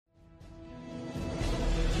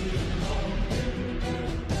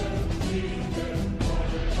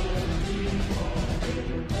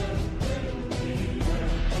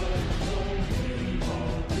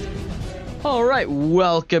All right,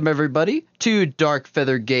 welcome everybody to Dark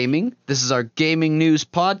Feather Gaming. This is our gaming news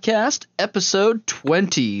podcast, episode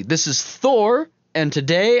 20. This is Thor, and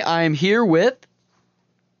today I am here with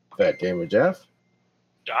Fat Gamer Jeff,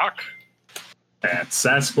 Doc, and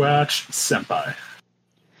Sasquatch Senpai.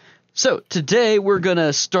 So today we're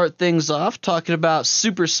gonna start things off talking about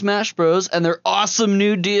Super Smash Bros. And their awesome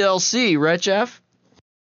new DLC, right, Jeff?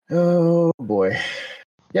 oh boy,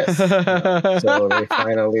 yes.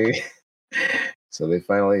 So they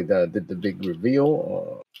finally did the big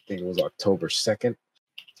reveal. I think it was October 2nd,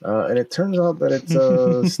 and it turns out that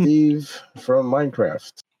it's Steve from Minecraft.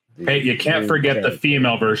 Hey, you can't forget the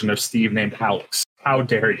female version of Steve named Alex. How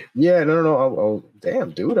dare you? Yeah, no. Oh,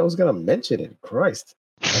 damn, dude, I was gonna mention it. Christ.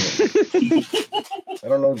 I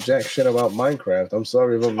don't know jack shit about Minecraft. I'm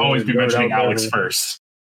sorry if I'm always be mentioning Alex first.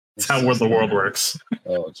 That's how the world works.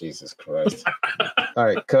 Oh, Jesus Christ. All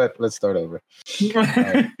right, cut. Let's start over.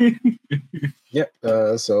 Yep.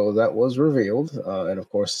 So that was revealed. And of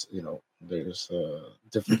course, there's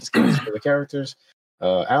different skins for the characters.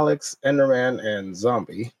 Alex, Enderman, and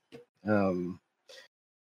Zombie.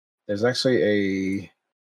 There's actually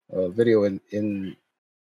a video in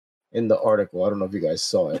the article. I don't know if you guys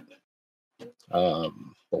saw it.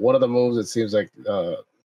 But one of the moves, it seems like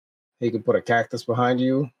he can put a cactus behind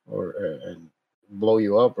you and blow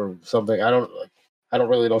you up or something. I don't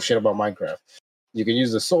really know shit about Minecraft. You can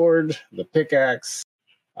use the sword, the pickaxe,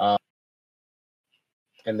 and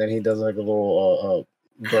then he does like a little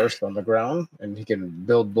burst on the ground, and he can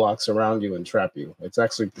build blocks around you and trap you. It's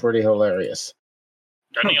actually pretty hilarious.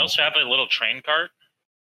 Doesn't he also have a little train cart?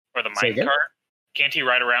 Or the mine cart? Can't he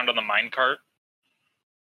ride around on the mine cart?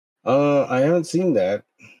 I haven't seen that.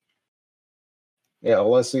 Yeah,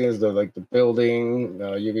 all I see is the building.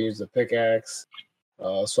 You can use the pickaxe,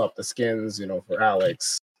 swap the skins, for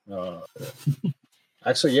Alex.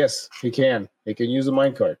 Actually, yes, he can. He can use a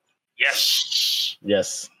minecart.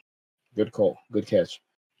 Yes. Good call. Good catch.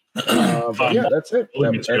 But yeah, that's it.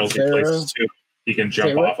 Materials he places too. He can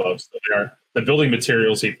jump off of. So the building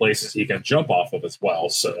materials he places, he can jump off of as well.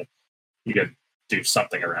 So you can do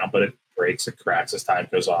something around, but it breaks and cracks as time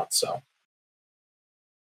goes on. So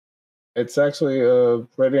it's actually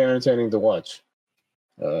pretty entertaining to watch.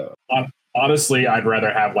 Honestly, I'd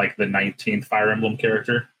rather have like the 19th Fire Emblem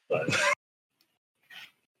character, but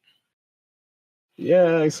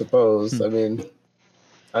yeah, I suppose. I mean,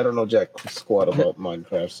 I don't know jack squat about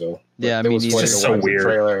Minecraft, so yeah, I mean, it's just so weird.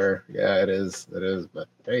 Trailer. Yeah, it is. But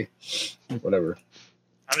hey, whatever.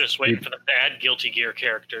 I'm just waiting for them to add Guilty Gear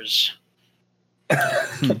characters.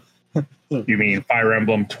 You mean Fire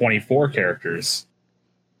Emblem 24 characters?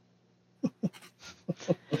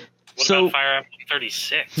 What about Fire Emblem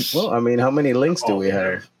 36? Well, I mean, how many links do we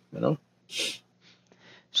have?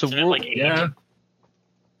 So like 8? Yeah, I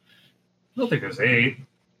don't think there's 8.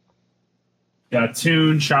 Yeah,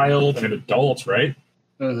 Toon, Child, and Adult, right?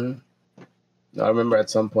 Mm-hmm. I remember at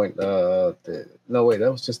some point. No, wait,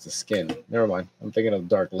 that was just the skin. Never mind. I'm thinking of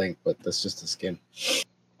Dark Link, but that's just the skin.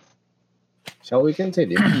 Shall we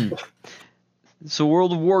continue? So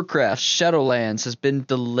World of Warcraft Shadowlands has been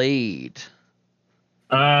delayed.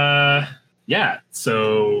 Yeah,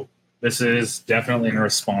 so this is definitely in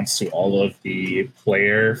response to all of the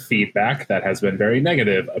player feedback that has been very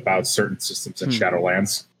negative about certain systems in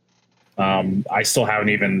Shadowlands. I still haven't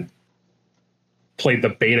even played the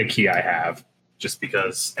beta key I have, just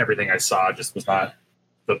because everything I saw just was not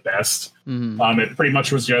the best. It pretty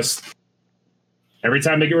much was just every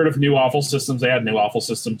time they get rid of new awful systems, they add new awful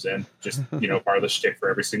systems in. Just, part of the shtick for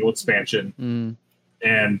every single expansion.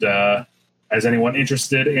 And as anyone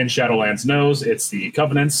interested in Shadowlands knows, it's the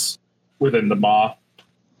Covenants within the Maw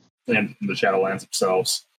and the Shadowlands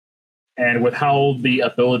themselves. And with how the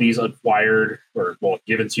abilities acquired, or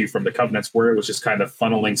given to you from the Covenants were, it was just kind of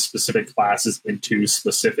funneling specific classes into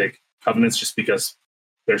specific Covenants, just because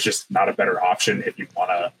there's just not a better option if you want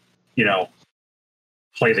to,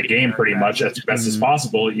 play the game pretty much as best as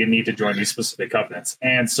possible. You need to join these specific Covenants.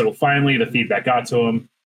 And so finally the feedback got to them.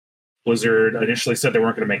 Blizzard initially said they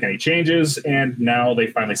weren't going to make any changes, and now they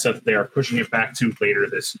finally said that they are pushing it back to later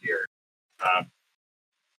this year.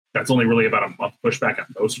 That's only really about a month pushback at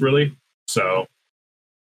most, really. So,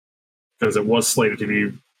 because it was slated to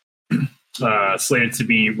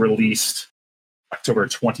be released October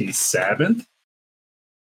 27th.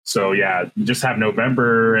 So yeah, you just have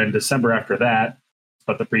November and December after that,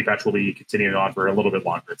 but the pre-patch will be continuing on for a little bit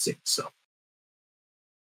longer, it seems. So.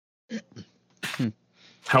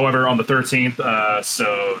 However, on the 13th,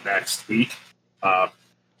 so next week,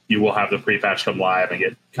 you will have the pre-patch come live and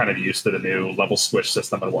get kind of used to the new level switch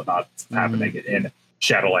system and whatnot happening in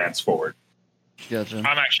Shadowlands forward. Gotcha. I'm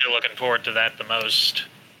actually looking forward to that the most.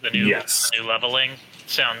 The new leveling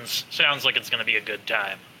sounds like it's going to be a good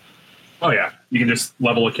time. Oh yeah, you can just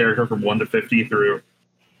level a character from 1 to 50 through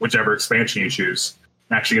whichever expansion you choose.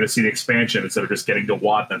 I'm actually going to see the expansion instead of just getting to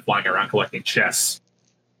Watt and then flying around collecting chests.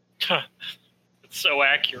 It's so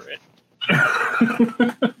accurate.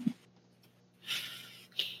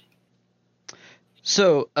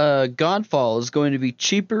 So, Godfall is going to be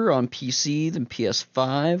cheaper on PC than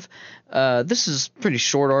PS5. This is a pretty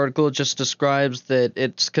short article. It just describes that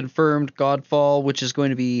it's confirmed Godfall, which is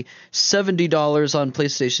going to be $70 on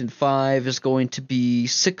PlayStation 5, is going to be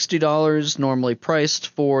 $60 normally priced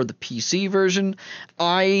for the PC version.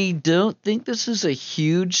 I don't think this is a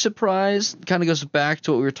huge surprise. It kind of goes back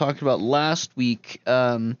to what we were talking about last week.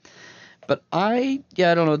 But I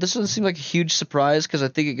don't know. This doesn't seem like a huge surprise because I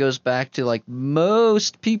think it goes back to like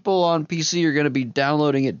most people on PC are going to be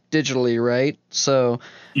downloading it digitally, right? So,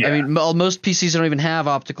 yeah. I mean, most PCs don't even have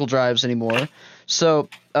optical drives anymore. So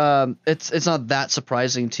it's not that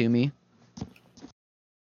surprising to me.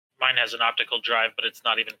 Mine has an optical drive, but it's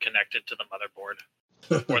not even connected to the motherboard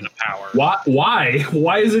or the power. Why?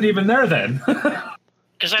 Why is it even there then?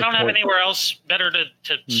 Because I don't have anywhere else better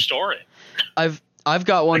to store it. I've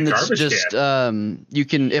got one that's just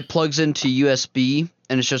it plugs into USB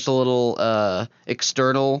and it's just a little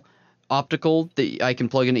external optical that I can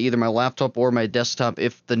plug into either my laptop or my desktop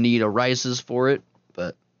if the need arises for it.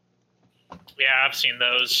 But yeah, I've seen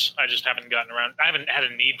those. I just haven't gotten around. I haven't had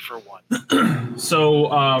a need for one. So,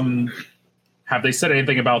 have they said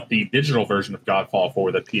anything about the digital version of Godfall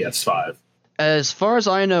for the PS5? As far as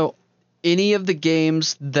I know, any of the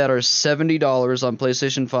games that are $70 on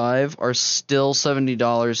PlayStation 5 are still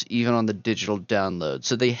 $70 even on the digital download.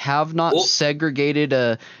 So they have not segregated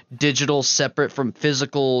a digital separate from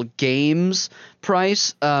physical games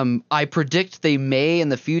price. I predict they may in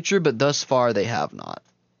the future, but thus far they have not.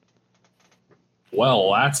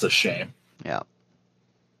 Well, that's a shame. Yeah.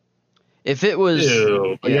 If it was...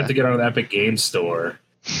 Ew, but you have to get on the Epic Games Store.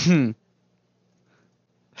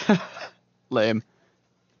 Lame.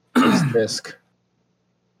 Risk.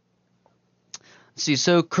 Let's see,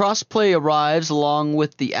 so Crossplay arrives along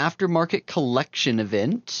with the Aftermarket Collection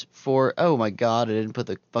event for... Oh my god, I didn't put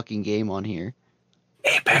the fucking game on here.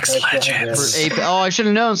 Apex Legends. I should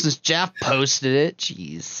have known since Jeff posted it.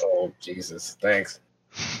 Jeez. Oh, Jesus. Thanks.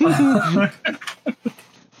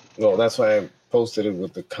 Well, that's why I posted it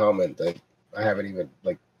with the comment that I haven't even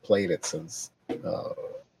played it since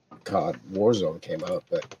COD Warzone came out.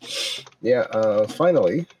 But yeah,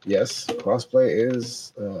 finally, yes, crossplay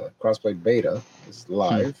beta is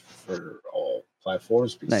live for all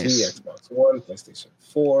platforms: PC, nice. Xbox One, PlayStation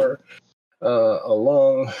 4,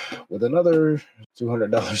 along with another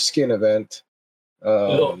 $200 skin event.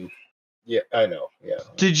 Yeah, I know. Yeah.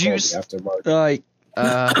 Did you aftermarket?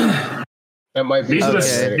 That might be.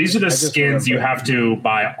 These are the skins you have to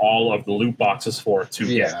buy all of the loot boxes for to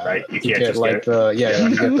get, right? You can't just get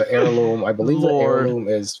you get the heirloom. I believe the heirloom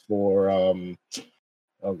is for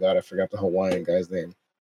oh god, I forgot the Hawaiian guy's name.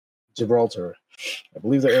 Gibraltar. I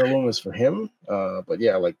believe the heirloom is for him. But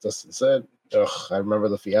yeah, like Dustin said, I remember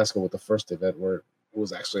the fiasco with the first event where it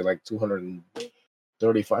was actually like $235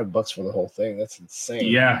 for the whole thing. That's insane.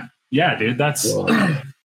 Yeah, dude. That's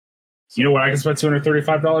you know what I can spend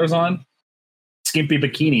 $235 on? Skimpy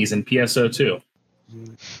bikinis and PSO2.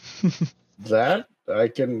 That I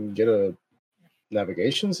can get a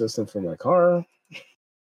navigation system for my car.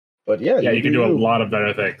 But yeah, you can do a lot of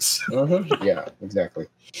better things. Yeah, exactly.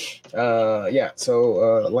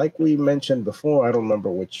 So like we mentioned before, I don't remember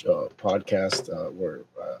which podcast where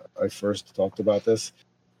I first talked about this.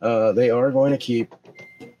 They are going to keep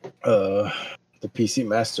the PC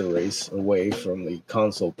Master Race away from the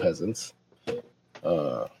console peasants.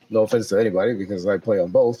 No offense to anybody because I play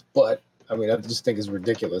on both, but I mean, I just think it's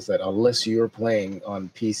ridiculous that unless you're playing on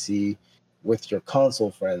PC with your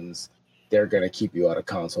console friends, they're going to keep you out of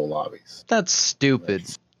console lobbies. That's stupid.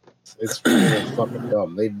 It's really fucking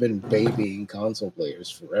dumb. They've been babying console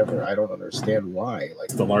players forever. I don't understand why. Like,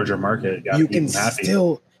 the larger market, you can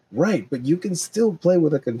still... Right, but you can still play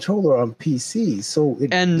with a controller on PC, so it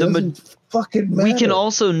doesn't fucking matter. We can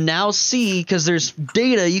also now see, because there's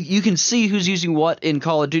data, you can see who's using what in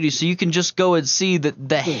Call of Duty, so you can just go and see that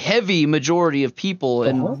the heavy majority of people,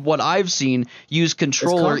 and what I've seen, use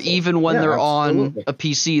controller even when they're on a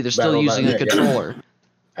PC. They're still using a controller.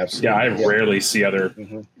 Absolutely. Yeah, I rarely see other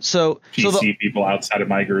PC people outside of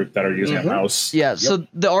my group that are using a mouse. Yeah, so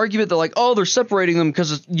the argument that like, oh, they're separating them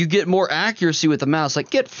because you get more accuracy with the mouse, like,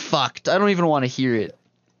 get fucked. I don't even want to hear it.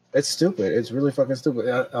 It's stupid. It's really fucking stupid.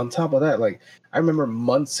 On top of that, like I remember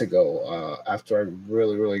months ago, after I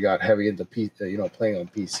really got heavy into playing on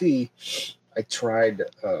PC, I tried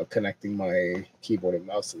connecting my keyboard and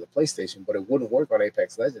mouse to the PlayStation, but it wouldn't work on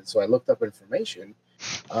Apex Legends. So I looked up information,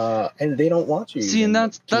 and they don't want you. See, and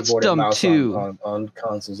that's dumb too. On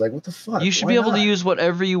consoles, like what the fuck? You should be able to use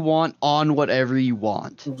whatever you want on whatever you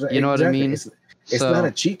want. You know what I mean? It's not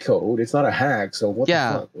a cheat code. It's not a hack. So what the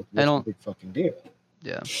fuck? What's the big fucking deal?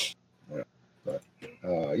 Yeah. But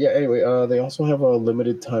anyway, they also have a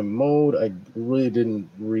limited time mode. I really didn't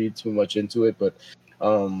read too much into it, but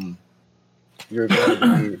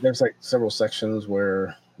there's like several sections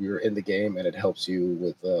where you're in the game and it helps you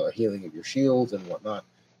with healing of your shields and whatnot.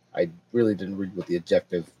 I really didn't read what the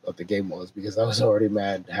objective of the game was because I was already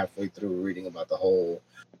mad halfway through reading about the whole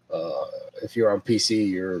if you're on PC,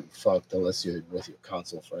 you're fucked unless you're with your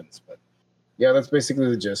console friends. But yeah, that's basically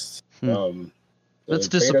the gist. That's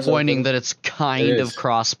disappointing that it's kind of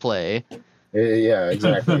crossplay. Yeah,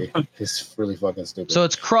 exactly. It's really fucking stupid. So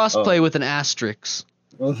it's crossplay with an asterisk.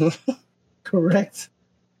 Correct.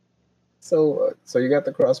 So you got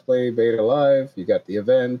the crossplay beta live. You got the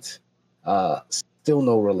event. Still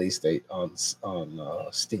no release date on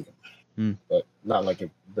Steam, but not like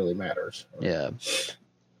it really matters. Yeah.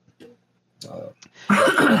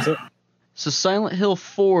 That's it. So Silent Hill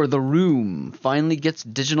 4: The Room finally gets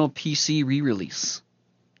digital PC re-release.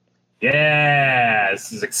 Yeah,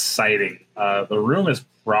 this is exciting. The Room is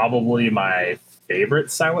probably my favorite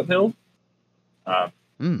Silent Hill,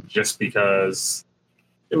 just because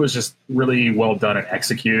it was just really well done and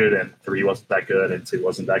executed, and 3 wasn't that good, and 2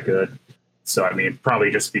 wasn't that good. So, I mean, probably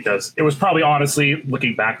just because it was probably, honestly,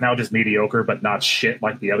 looking back now, just mediocre, but not shit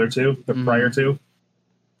like the other two, the prior two.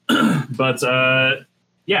 But,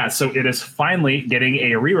 yeah, so it is finally getting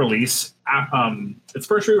a re-release. Its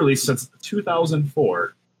first re-release since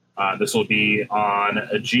 2004. This will be on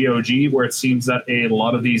a GOG, where it seems that a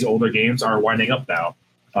lot of these older games are winding up now.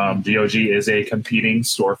 GOG is a competing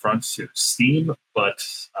storefront to Steam, but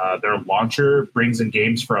their launcher brings in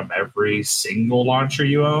games from every single launcher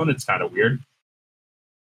you own. It's kind of weird.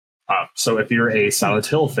 So if you're a Silent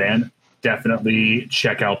Hill fan, definitely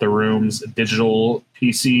check out The Room's digital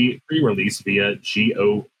PC re-release via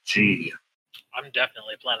GOG. I'm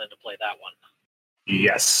definitely planning to play that one.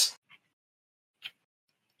 Yes.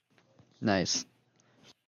 Nice.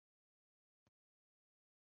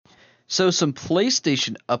 So some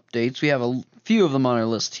PlayStation updates. We have a few of them on our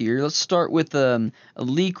list here. Let's start with a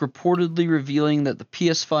leak reportedly revealing that the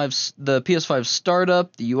PS5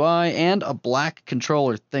 startup, the UI, and a black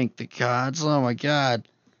controller. Thank the gods! Oh my god.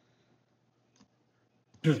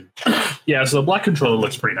 Yeah, so the black controller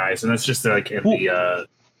looks pretty nice, and that's just like in the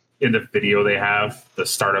video they have, the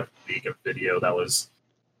startup leak of video that was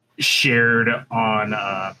shared on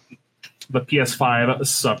the PS5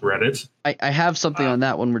 subreddit. I have something on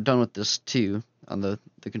that when we're done with this too, on the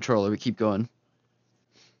controller. We keep going.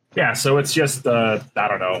 Yeah, so it's just, I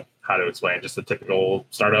don't know how to explain, just a typical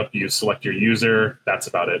startup. You select your user, that's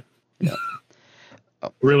about it. Yeah.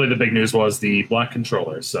 Really, the big news was the black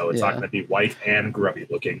controller, so it's not going to be white and grubby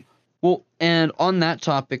looking. Well, and on that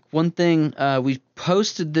topic, one thing, we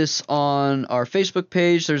posted this on our Facebook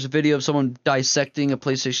page. There's a video of someone dissecting a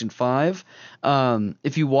PlayStation 5.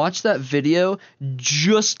 If you watch that video,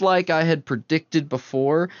 just like I had predicted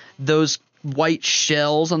before, those white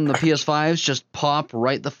shells on the PS5s just pop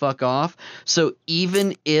right the fuck off. So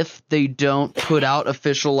even if they don't put out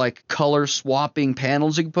official like color swapping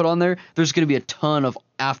panels you can put on there, there's going to be a ton of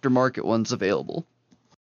aftermarket ones available.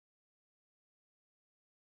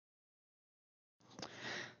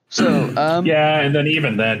 So yeah, and then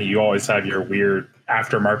even then, you always have your weird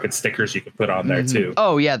aftermarket stickers you can put on there too.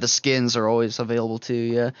 Oh yeah, the skins are always available too.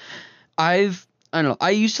 Yeah, I don't know. I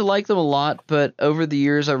used to like them a lot, but over the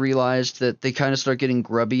years I realized that they kind of start getting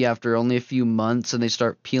grubby after only a few months, and they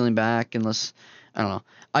start peeling back. Unless I don't know.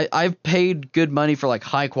 I've paid good money for like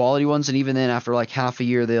high quality ones, and even then, after like half a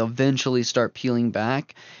year, they'll eventually start peeling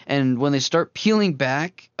back. And when they start peeling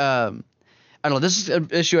back, I don't know, this is an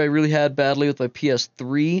issue I really had badly with my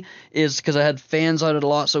PS3, is because I had fans on it a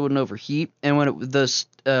lot so it wouldn't overheat. And when the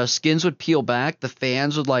skins would peel back, the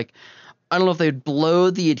fans would like, I don't know if they'd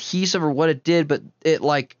blow the adhesive or what it did, but it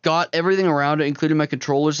like got everything around it, including my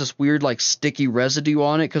controllers, this weird like sticky residue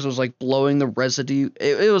on it because it was like blowing the residue.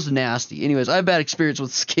 It was nasty. Anyways, I have bad experience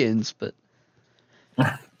with skins, but...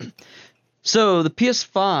 So the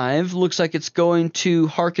PS5 looks like it's going to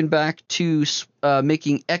harken back to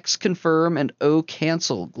making X confirm and O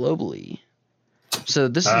cancel globally. So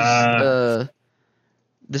this is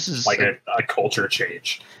like a culture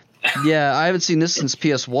change. Yeah, I haven't seen this since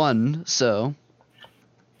PS1. So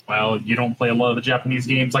well, you don't play a lot of the Japanese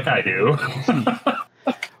games like I do.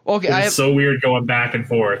 Okay, it's so weird going back and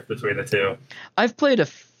forth between the two. I've played a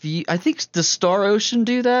few. I think does Star Ocean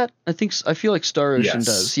do that? I feel like Star Ocean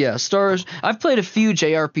does. Yeah, Star Ocean. I've played a few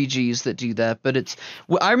JRPGs that do that, but it's.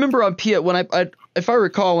 I remember on if I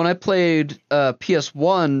recall, when I played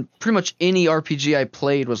PS1, pretty much any RPG I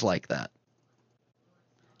played was like that.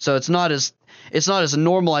 So it's not as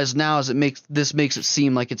normalized now as makes it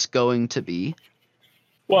seem like it's going to be.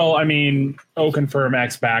 Well, I mean, OConfirm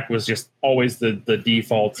X back was just always the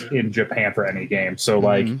default in Japan for any game. So,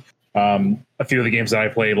 like, a few of the games that I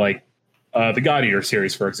played, like the God Eater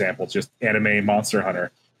series, for example, just anime Monster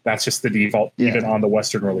Hunter. That's just the default, even on the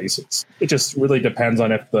Western releases. It just really depends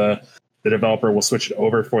on if the developer will switch it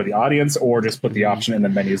over for the audience or just put the option in the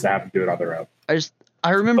menus to have them do it on their own. I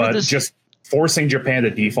remember this. Just forcing Japan to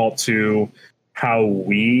default to how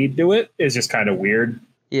we do it is just kind of weird.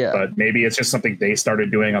 Yeah. But maybe it's just something they started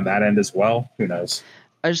doing on that end as well. Who knows?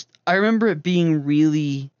 I remember it being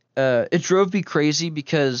really it drove me crazy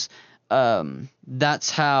because that's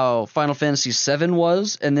how Final Fantasy VII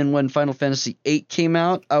was, and then when Final Fantasy VIII came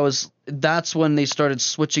out, that's when they started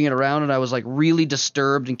switching it around, and I was like really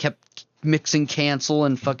disturbed and kept mixing cancel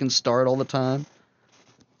and fucking start all the time.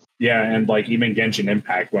 Yeah, and like even Genshin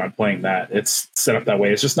Impact, when I'm playing that, it's set up that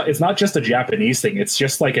way. It's not just a Japanese thing. It's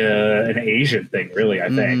just like an Asian thing, really. I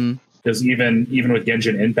think because even with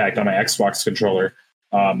Genshin Impact on my Xbox controller,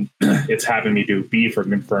 it's having me do B for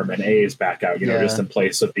confirm and A is back out. Just in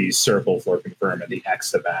place of the circle for confirm and the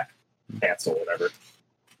X to back cancel, whatever.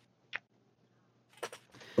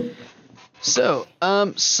 So,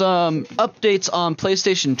 some updates on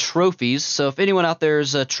PlayStation trophies. So if anyone out there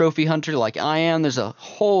is a trophy hunter like I am, there's a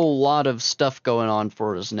whole lot of stuff going on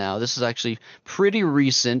for us now. This is actually pretty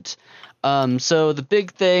recent. So the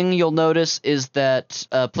big thing you'll notice is that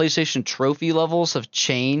PlayStation trophy levels have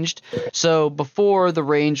changed. So before the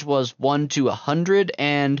range was 1 to 100,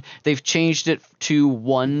 and they've changed it to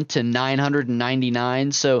 1 to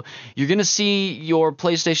 999. So you're going to see your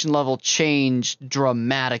PlayStation level change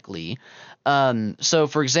dramatically. So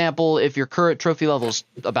for example, if your current trophy level is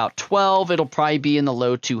about 12, it'll probably be in the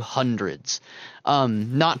low 200s.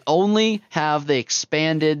 Not only have they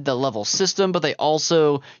expanded the level system, but they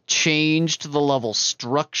also changed the level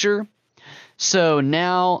structure. So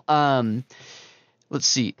now, let's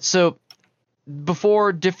see. So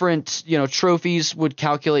before, different, trophies would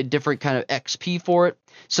calculate different kind of XP for it.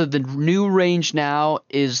 So the new range now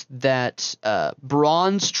is that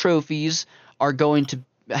bronze trophies are going to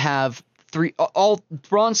have all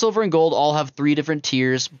bronze, silver, and gold all have 3 different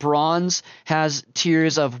tiers. Bronze has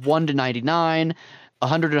tiers of 1 to 99,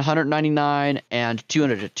 100 to 199, and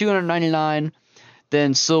 200 to 299.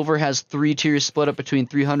 Then silver has 3 tiers split up between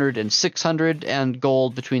 300 and 600, and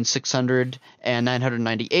gold between 600 and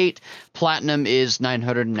 998. Platinum is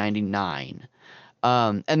 999.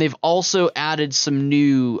 And they've also added some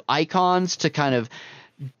new icons to kind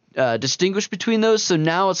of distinguish between those. So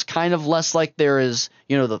now it's kind of less like there is,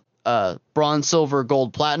 the bronze, silver,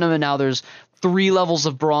 gold, platinum, and now there's 3 levels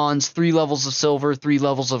of bronze, 3 levels of silver, 3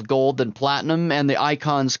 levels of gold, and platinum, and the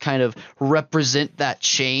icons kind of represent that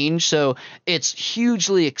change. So it's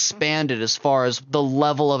hugely expanded as far as the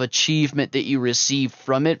level of achievement that you receive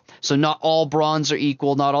from it. So not all bronze are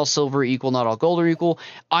equal, not all silver are equal, not all gold are equal.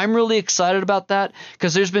 I'm really excited about that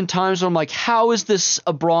because there's been times where I'm like, how is this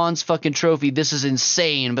a bronze fucking trophy? This is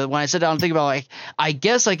insane. But when I sit down and think about it, I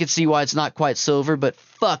guess I could see why it's not quite silver, but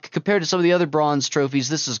fuck, compared to some of the other bronze trophies,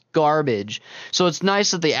 this is garbage. So it's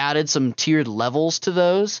nice that they added some tiered levels to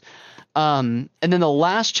those. And then the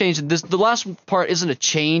last change, the last part isn't a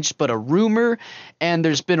change, but a rumor. And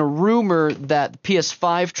there's been a rumor that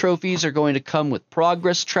PS5 trophies are going to come with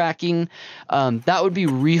progress tracking. That would be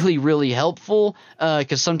really, really helpful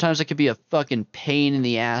because sometimes it could be a fucking pain in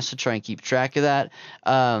the ass to try and keep track of that.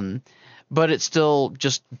 But it's still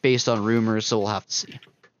just based on rumors, so we'll have to see.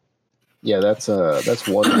 Yeah, that's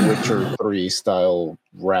one Witcher 3 style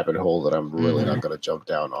rabbit hole that I'm really not gonna jump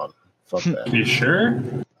down on. Fuck that. You sure?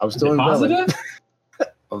 I'm still in Velen.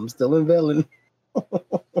 I'm still in Velen.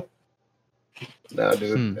 No,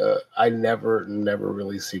 dude. I never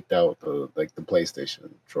really seeked out the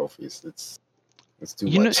PlayStation trophies. It's too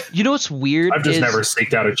much. You know what's weird? I've just never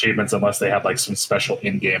seeked out achievements unless they have like some special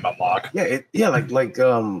in-game unlock. Yeah, like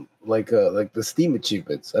the Steam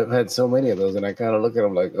achievements. I've had so many of those, and I kind of look at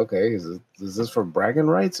them like, okay, is this for bragging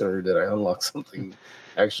rights, or did I unlock something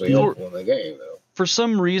actually helpful in the game? Though for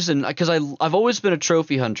some reason, because I've always been a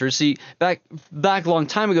trophy hunter. See, back a long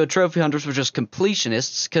time ago, trophy hunters were just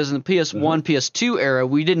completionists. Because in the PS1, PS2 era,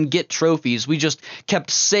 we didn't get trophies. We just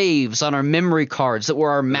kept saves on our memory cards that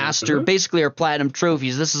were our master, basically our platinum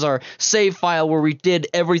trophies. This is our save file where we did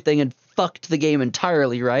everything and fucked the game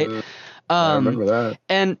entirely, right? I remember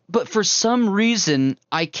that. But for some reason,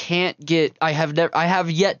 I have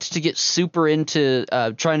yet to get super into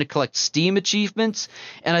trying to collect Steam achievements,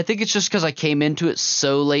 and I think it's just because I came into it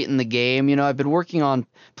so late in the game. You know, I've been working on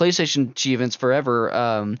PlayStation achievements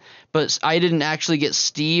forever, but I didn't actually get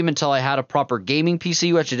Steam until I had a proper gaming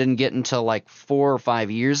PC, which I didn't get until like 4 or 5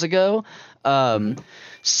 years ago.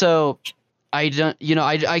 So I don't, you know,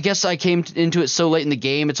 I guess I came into it so late in the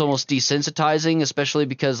game, it's almost desensitizing, especially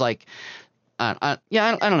because like, I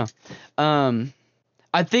don't know.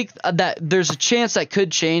 I think that there's a chance that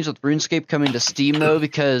could change with RuneScape coming to Steam though,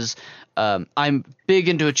 because I'm big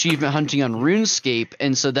into achievement hunting on RuneScape,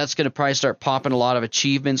 and so that's going to probably start popping a lot of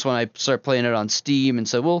achievements when I start playing it on Steam, and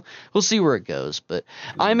so we'll see where it goes. But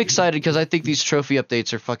I'm excited because I think these trophy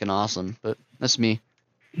updates are fucking awesome. But that's me.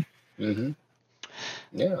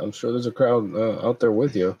 Yeah, I'm sure there's a crowd out there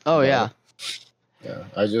with you. Oh yeah. Yeah,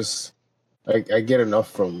 I get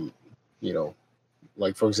enough from, you know,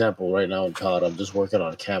 like for example, right now in COD, I'm just working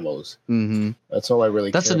on camos. That's all I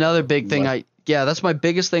really. That's care another about. big thing. That's my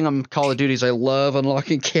biggest thing on Call of Duty is I love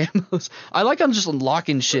unlocking camos. I like just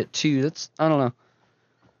unlocking shit too. I don't know.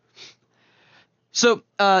 So,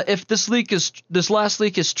 if this last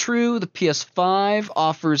leak is true, the PS5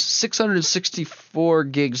 offers 664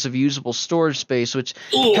 gigs of usable storage space, which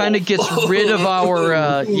kind of gets rid of our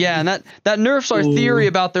and that nerfs our theory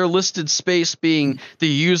about their listed space being the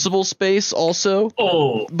usable space also.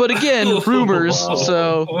 But again, rumors.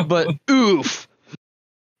 So, but oof.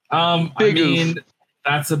 Big oof.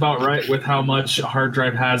 That's about right with how much a hard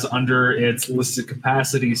drive has under its listed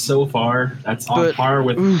capacity so far. That's on par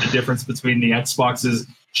with the difference between the Xbox's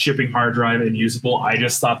shipping hard drive and usable. I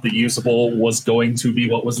just thought the usable was going to be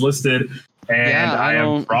what was listed, and I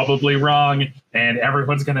am probably wrong, and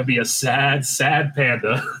everyone's going to be a sad, sad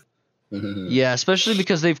panda. Yeah, especially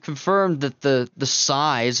because they've confirmed that the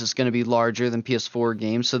size is going to be larger than PS4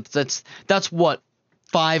 games. So that's what,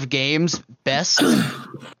 5 games best? So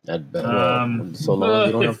long as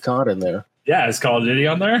you don't have COD in there. Yeah, is Call of Duty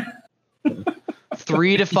on there?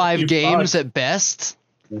 3 to 5 games at best.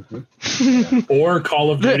 Or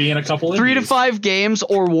Call of Duty in a couple of 3 to 5 games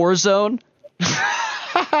or Warzone.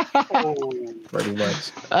 Pretty much.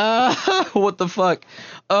 What the fuck?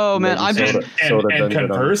 Oh man, and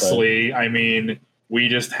conversely, I mean, we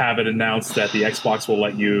just have it announced that the Xbox will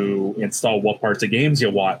let you install what parts of games you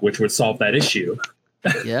want, which would solve that issue.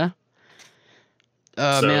 Yeah.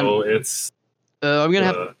 So man, it's. I'm gonna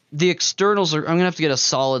have the externals. I'm gonna have to get a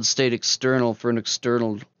solid state external for an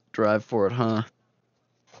external drive for it, huh?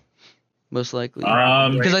 Most likely.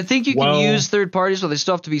 Because I think you can use third parties, but they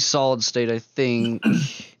still have to be solid state, I think.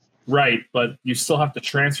 Right, but you still have to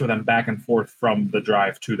transfer them back and forth from the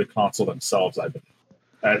drive to the console themselves, I believe.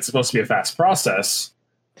 It's supposed to be a fast process,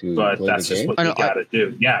 but that's just what you gotta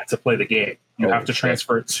do. Yeah, to play the game. You have to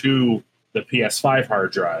transfer it to the PS5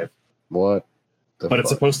 hard drive. What? But it's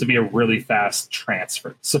supposed to be a really fast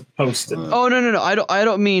transfer. It's supposed to. Oh no! I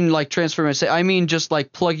don't mean like transfer my. I mean just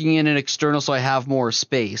like plugging in an external so I have more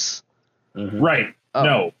space. Right.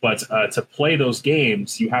 No, but to play those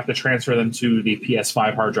games, you have to transfer them to the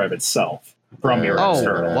PS5 hard drive itself from your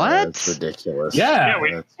external. What? That's ridiculous. Yeah,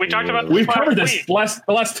 we talked about this. We've covered this the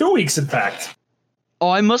last 2 weeks, in fact. Oh,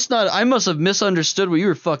 I must have misunderstood what you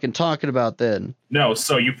were fucking talking about then. No,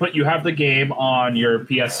 so you have the game on your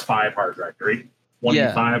PS5 hard drive, right?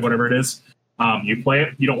 1.5, whatever it is. You play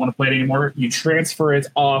it. You don't want to play it anymore. You transfer it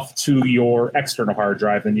off to your external hard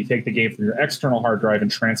drive, and you take the game from your external hard drive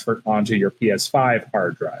and transfer it onto your PS5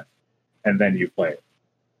 hard drive, and then you play it.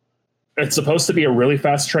 It's supposed to be a really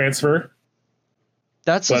fast transfer,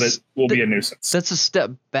 but it will be a nuisance. That's a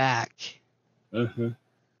step back.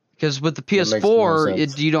 Because with the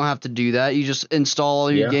PS4, you don't have to do that. You just install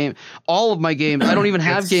all your game. All of my games. I don't even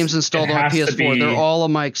have games installed on my PS4. They're all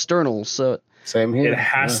on my externals. So same here. It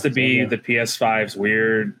has to be the PS5's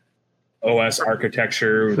weird OS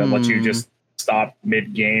architecture that lets you just stop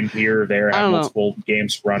mid-game here or there, have multiple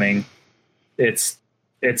games running. It's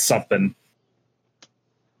something.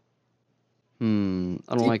 I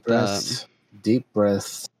don't like that. Deep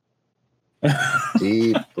breaths.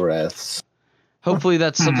 Deep breaths. Hopefully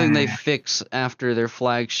that's something they fix after their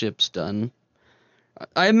flagship's done.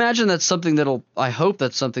 I imagine that's something I hope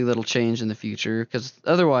that's something that'll change in the future, because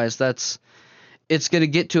otherwise it's going to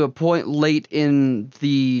get to a point late in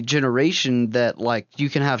the generation that like you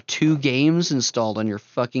can have 2 games installed on your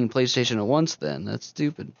fucking PlayStation at once. Then that's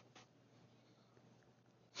stupid.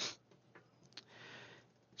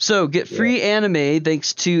 So get free anime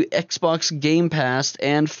thanks to Xbox Game Pass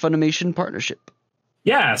and Funimation partnership.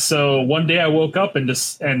 Yeah, so one day I woke up and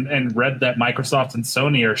and read that Microsoft and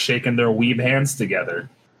Sony are shaking their weeb hands together.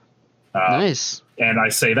 Nice. And I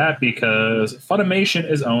say that because Funimation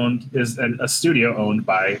is a studio owned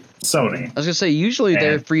by Sony. I was gonna say usually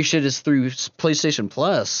their free shit is through PlayStation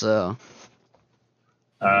Plus. So.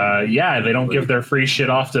 Yeah, they don't give their free shit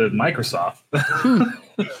off to Microsoft.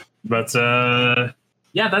 But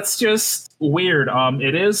yeah, that's just weird.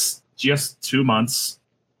 It is just 2 months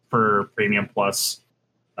for Premium Plus.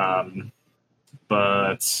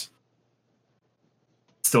 But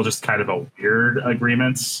still just kind of a weird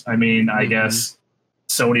agreement. I mean, I guess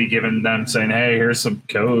Sony giving them saying, hey, here's some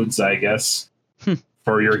codes, I guess,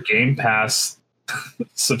 for your Game Pass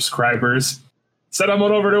subscribers. Send them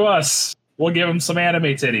on over to us. We'll give them some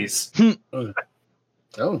anime titties.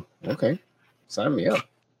 Oh, okay. Sign me up.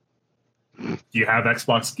 Do you have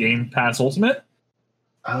Xbox Game Pass Ultimate?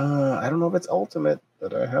 I don't know if it's Ultimate,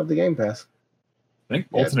 but I have the Game Pass. I think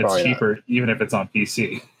Ultimate's cheaper, even if it's on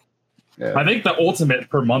PC. Yeah. I think the Ultimate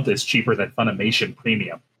per month is cheaper than Funimation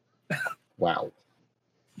Premium. Wow.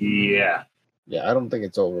 Yeah. Yeah, I don't think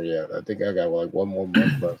it's over yet. I think I got like 1 more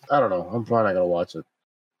month left. I don't know. I'm probably not gonna watch it.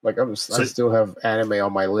 Like I still have anime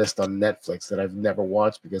on my list on Netflix that I've never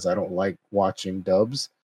watched because I don't like watching dubs.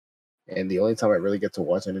 And the only time I really get to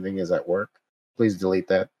watch anything is at work. Please delete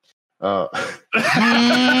that. No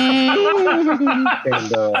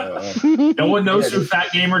one knows who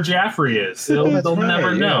Fat Gamer Jaffrey is. They'll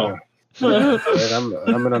never know.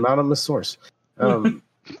 I'm an anonymous source.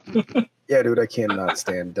 Yeah, dude, I cannot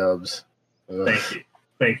stand dubs.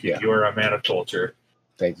 Thank you. Yeah. You are a man of culture.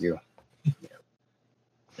 Thank you.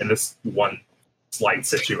 In this one slight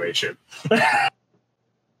situation.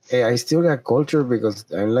 Hey, I still got culture because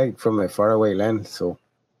I'm like from a faraway land, so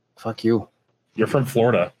fuck you. You're from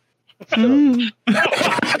Florida.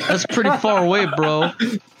 That's pretty far away, bro.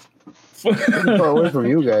 Pretty far away from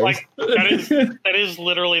you guys. Like, that is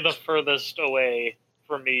literally the furthest away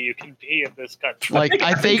from me you can be in this country. Like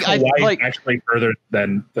I think actually further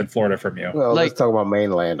than Florida from you. Well, let's talk about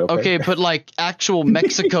mainland. Okay, but like actual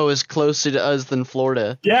Mexico is closer to us than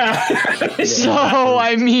Florida. Yeah. So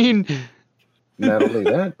I mean, not only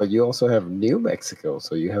that, but you also have New Mexico,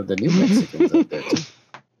 so you have the New Mexicans out there too.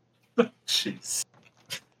 Jeez.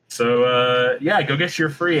 So yeah, go get your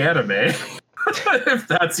free anime if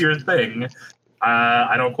that's your thing.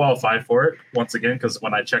 I don't qualify for it once again because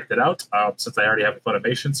when I checked it out, since I already have a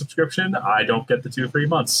Funimation subscription, I don't get the 2 free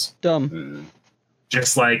months. Dumb.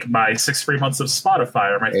 Just like my 6 free months of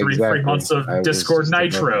Spotify or my 3 free months of Discord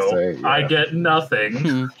Nitro, I get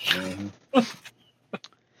nothing.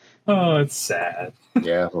 Oh, it's sad.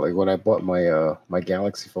 Yeah, like when I bought my my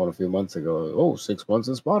Galaxy phone a few months ago. 6 months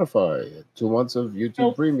of Spotify, 2 months of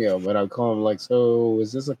YouTube Premium, and I call him like, so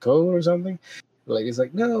is this a code or something? Like he's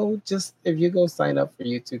like, no, just if you go sign up for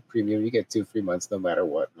YouTube Premium, you get 2 free months no matter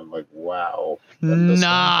what. And I'm like, wow,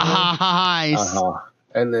 nice.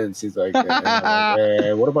 And then she's like, and I'm like,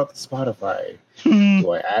 hey, what about the Spotify?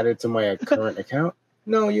 Do I add it to my current account?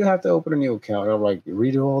 No, you have to open a new account. And I'm like,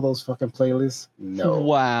 redo all those fucking playlists? No.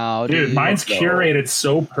 Wow, dude, mine's curated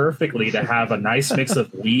so perfectly to have a nice mix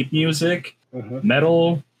of weed music,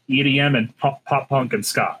 metal, EDM, and pop punk and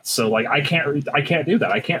ska. So like, I can't do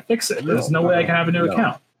that. I can't fix it. There's no way I can have a new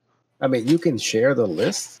account. I mean, you can share the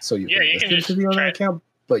list, so you can listen to the other account,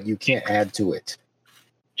 but you can't add to it.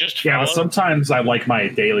 But sometimes I like my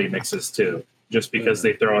daily mixes too, just because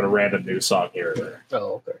they throw out a random new song here or there.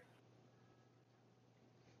 Oh, okay.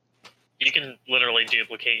 You can literally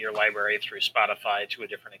duplicate your library through Spotify to a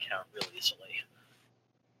different account real easily.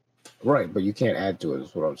 Right, but you can't add to it,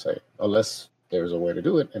 is what I'm saying. Unless there's a way to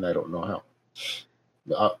do it, and I don't know how.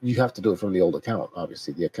 You have to do it from the old account,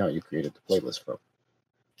 obviously, the account you created the playlist from.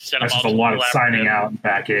 That's just a lot of signing out and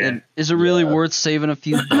back in. And is it really worth saving a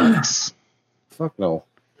few bucks? Fuck no.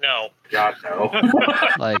 No. God, no.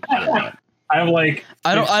 Like, I have like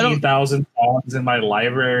 15,000 songs in my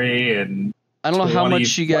library, and I don't know how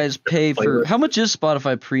much you guys pay for. How much is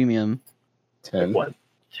Spotify Premium? 10. What?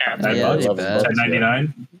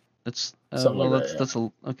 $10.99. That's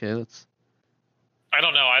okay. That's. I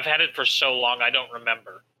don't know. I've had it for so long, I don't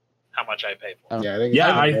remember how much I pay for. I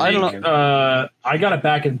don't know. I got it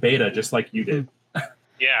back in beta, just like you did.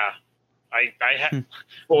 Yeah, I had.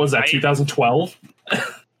 What was that? 2012.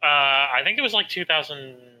 I think it was like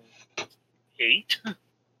 2008.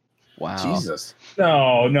 Wow. Jesus.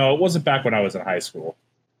 No, it wasn't back when I was in high school.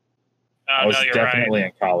 I was no, you're definitely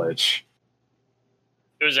right. in college.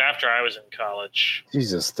 It was after I was in college.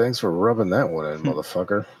 Jesus, thanks for rubbing that one in,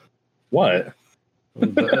 motherfucker. What?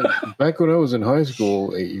 Back when I was in high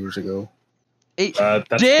school 8 years ago. Eight. That's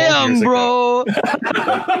 12 Damn, years bro.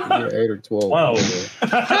 Yeah, 8 or 12. Whoa.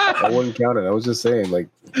 I wasn't counting. I was just saying, like,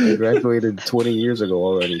 I graduated 20 years ago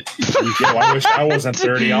already. Yo, I wish I wasn't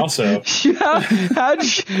 30 also.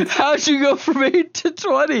 How'd you go from 8 to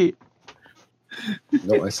 20?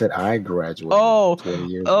 No, I said I graduated 20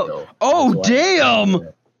 years ago. Oh, damn!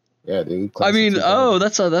 Yeah, dude. I mean, 2000.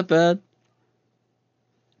 that's not that bad.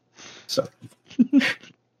 So,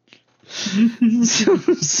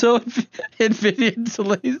 so NVIDIA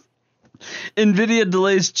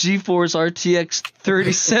delays GeForce RTX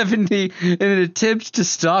 3070 in an attempt to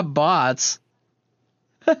stop bots.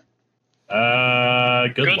 Good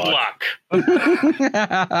luck.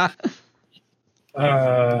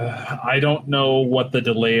 I don't know what the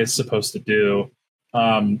delay is supposed to do.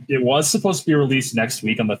 It was supposed to be released next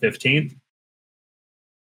week on the 15th.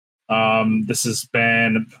 This has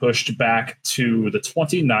been pushed back to the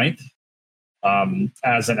 29th.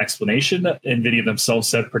 As an explanation, NVIDIA themselves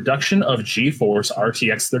said production of GeForce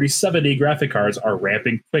RTX 3070 graphic cards are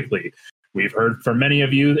ramping quickly. We've heard from many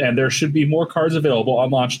of you, and there should be more cards available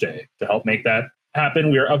on launch day. To help make that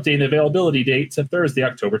happen, we are updating the availability date to Thursday,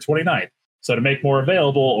 October 29th. So to make more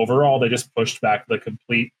available, overall, they just pushed back the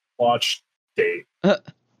complete launch date. All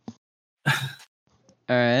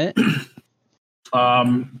right.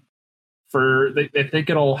 They think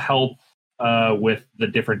it'll help with the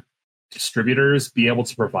different distributors be able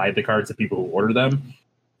to provide the cards to people who order them.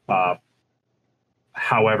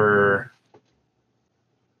 However,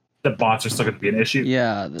 the bots are still going to be an issue.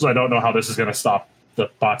 Yeah. So I don't know how this is going to stop the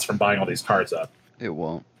bots from buying all these cards up. It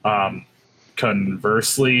won't.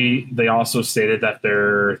 Conversely, they also stated that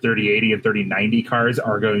their 3080 and 3090 cards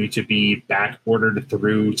are going to be back ordered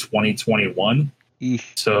through 2021.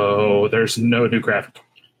 So there's no new graphic.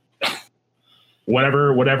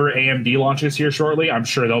 Whatever AMD launches here shortly, I'm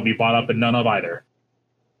sure they'll be bought up and none of either.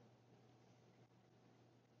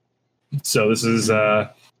 So this is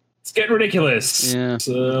it's getting ridiculous. Yeah. It's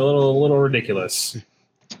a little ridiculous.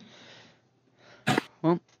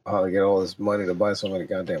 Well, how to get all this money to buy so many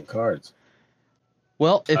goddamn cards?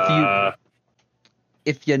 Well,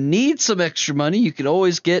 if you need some extra money, you can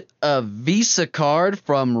always get a Visa card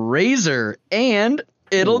from Razer, and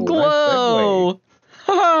it'll glow.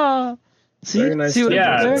 See what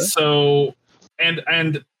yeah. there? So, and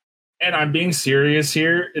I'm being serious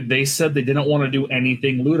here. They said they didn't want to do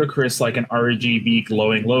anything ludicrous like an RGB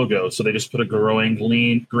glowing logo, so they just put a glowing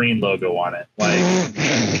green logo on it. Like,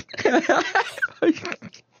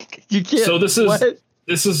 you can't. So this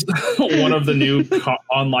is one of the new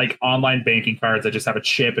online banking cards that just have a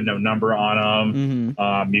chip and no number on them.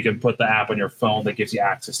 Mm-hmm. You can put the app on your phone that gives you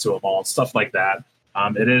access to them all and stuff like that.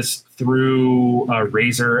 It is through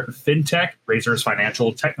Razer FinTech, Razer's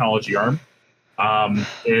financial technology arm.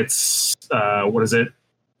 It's what is it?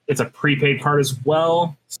 It's a prepaid card as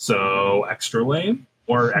well, so extra lame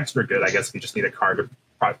or extra good, I guess. If you just need a card to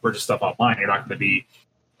purchase stuff online, you're not going to be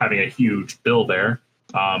having a huge bill there.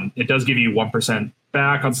 It does give you 1%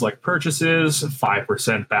 back on select purchases,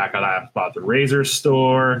 5% back on items bought at the Razer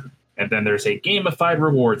store, and then there's a gamified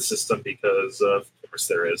reward system because of course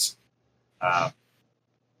there is.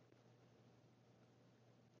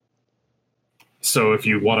 So if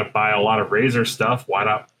you want to buy a lot of Razer stuff, why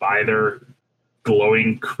not buy their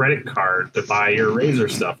glowing credit card to buy your Razer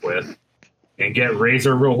stuff with and get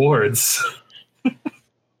Razer rewards?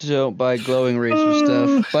 Don't buy glowing Razer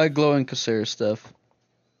stuff. Buy glowing Corsair stuff.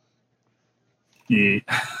 Yeah.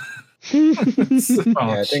 Yeah,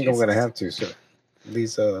 I think I'm gonna have to. So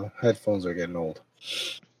these headphones are getting old.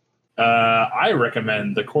 I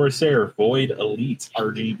recommend the Corsair Void Elite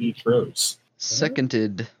RGB Pros.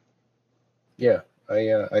 Seconded. Yeah,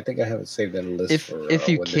 I think I have it saved in a list if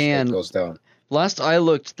you when can. this goes down. Last I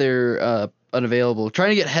looked, they're unavailable. Trying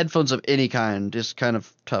to get headphones of any kind is kind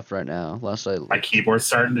of tough right now. Last I looked. My keyboard's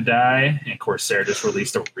starting to die, and Corsair just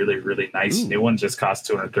released a really, really nice new one. Just cost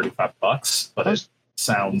 $235, but it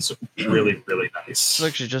sounds really, really nice. I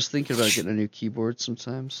was actually just thinking about getting a new keyboard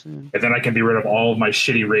sometime soon. And then I can be rid of all of my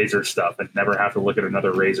shitty Razer stuff and never have to look at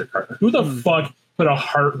another Razer card. Who the fuck put a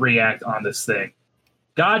heart react on this thing?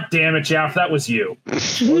 God damn it, Jeff, that was you.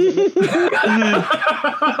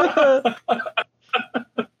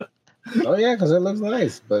 Oh yeah, because it looks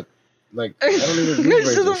nice, but like I don't even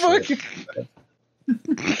use Razer shit.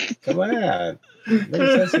 Come on,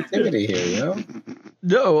 no sensitivity here, you know?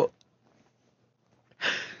 No.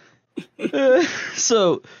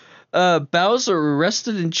 So, Bowser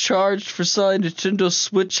arrested and charged for selling Nintendo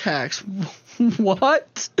Switch hacks.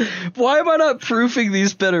 What? Why am I not proofing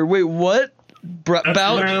these better? Wait, what?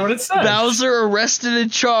 What it says. Bowser arrested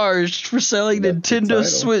and charged for selling That's the Nintendo title.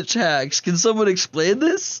 Switch hacks. Can someone explain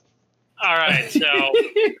this? All right, so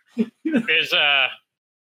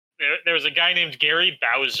there was a guy named Gary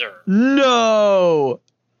Bowser. No.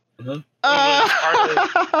 Mhm.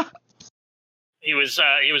 He was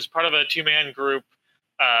part of a two-man group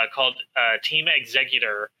called Team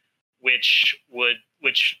Executor, which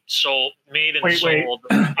made and Wait. sold.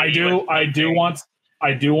 I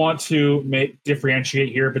do want to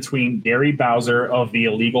differentiate here between Gary Bowser of the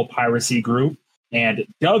illegal piracy group and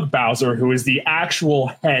Doug Bowser, who is the actual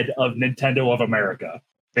head of Nintendo of America.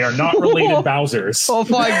 They are not related Bowsers. Oh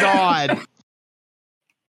my god.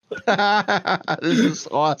 This is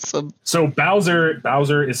awesome. So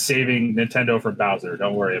Bowser is saving Nintendo from Bowser.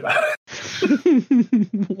 Don't worry about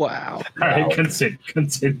it. Wow. All right,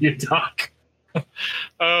 continue, Doc.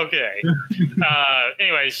 Okay.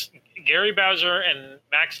 Anyways, Gary Bowser and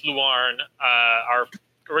Max Luarn are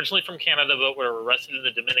originally from Canada, but were arrested in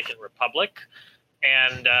the Dominican Republic,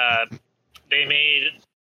 and they made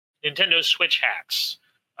Nintendo Switch hacks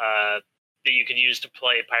that you could use to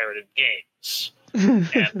play pirated games.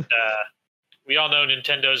 And we all know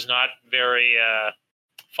Nintendo's not very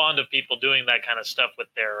fond of people doing that kind of stuff with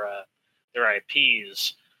their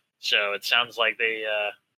IPs. So it sounds like they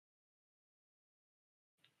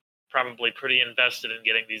probably pretty invested in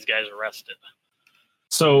getting these guys arrested.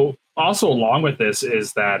 So also along with this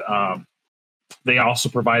is that they also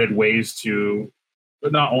provided ways to,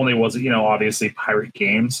 not only was it, obviously pirate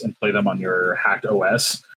games and play them on your hacked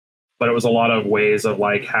OS, but it was a lot of ways of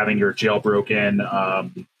like having your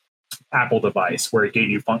jailbroken Apple device where it gave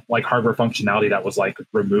you like hardware functionality that was like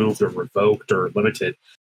removed or revoked or limited.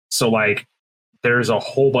 So like there's a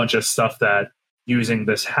whole bunch of stuff that using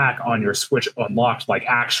this hack on your Switch unlocked, like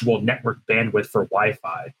actual network bandwidth for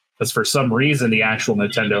Wi-Fi. Because for some reason, the actual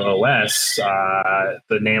Nintendo OS,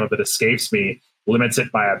 the name of it escapes me, limits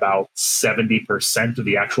it by about 70% of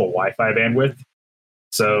the actual Wi-Fi bandwidth.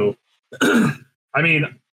 So, I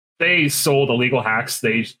mean, they sold illegal hacks.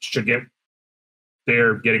 They're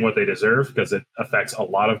getting what they deserve because it affects a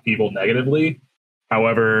lot of people negatively.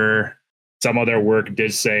 However, some of their work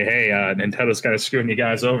did say, hey, Nintendo's kind of screwing you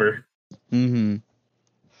guys over. Mm-hmm.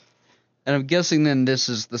 And I'm guessing then this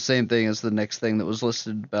is the same thing as the next thing that was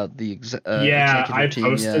listed about the I team.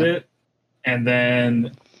 posted it, and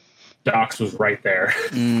then Docs was right there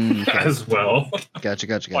Okay. as well. Gotcha.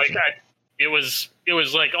 Like it was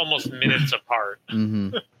like almost minutes apart.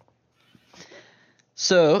 Mm-hmm.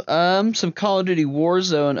 So, some Call of Duty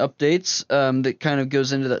Warzone updates that kind of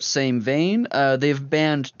goes into that same vein. They've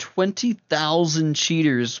banned 20,000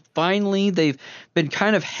 cheaters. Finally, they've been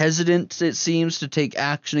kind of hesitant, it seems, to take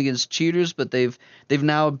action against cheaters, but they've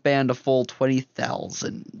now banned a full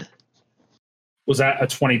 20,000. Was that a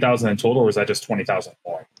 20,000 in total, or was that just 20,000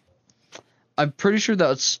 more? I'm pretty sure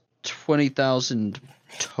that's 20,000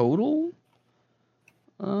 total.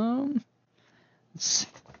 Let's see.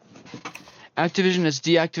 Activision has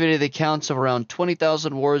deactivated the accounts of around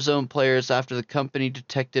 20,000 Warzone players after the company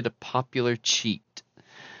detected a popular cheat.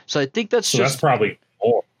 So I think that's That's probably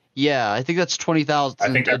more. Yeah, I think that's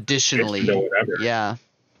 20,000 additionally. Yeah.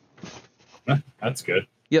 That's good.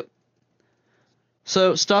 Yep.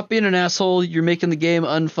 So stop being an asshole. You're making the game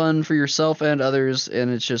unfun for yourself and others,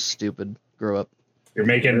 and it's just stupid. Grow up. You're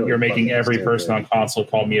making every person on console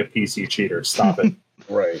call me a PC cheater. Stop it.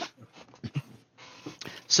 Right.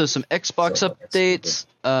 So some Xbox updates.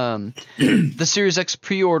 The Series X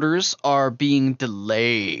pre-orders are being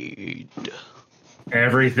delayed.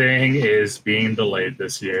 Everything is being delayed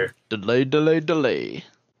this year. Delay.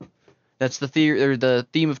 That's the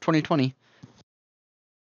theme of 2020.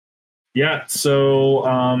 Yeah.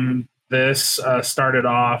 So this started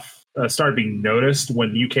being noticed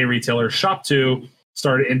when UK retailer Shop2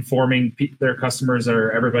 started informing their customers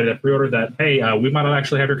or everybody that pre-ordered that, hey, we might not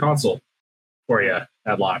actually have your console for you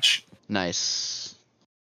at launch. Nice.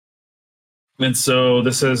 And so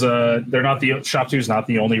this is Shop2 is not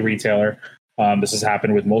the only retailer. This has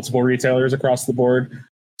happened with multiple retailers across the board.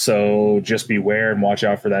 So just beware and watch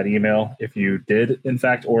out for that email if you did in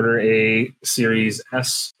fact order a Series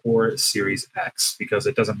S or Series X, because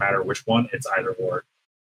it doesn't matter which one, it's either or.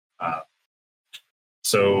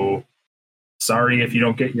 So sorry if you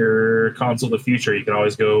don't get your console in the future. You can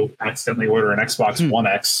always go accidentally order an Xbox One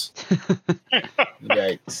X.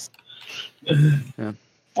 Yikes. Yeah.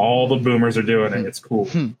 All the boomers are doing it. It's cool.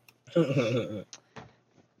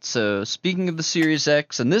 So speaking of the Series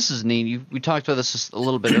X, and this is neat, we talked about this just a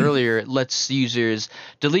little bit earlier, it lets users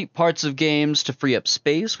delete parts of games to free up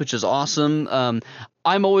space, which is awesome.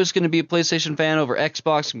 I'm always going to be a PlayStation fan over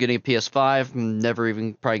Xbox. I'm getting a PS5. I'm never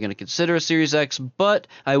even probably going to consider a Series X, but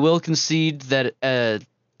I will concede that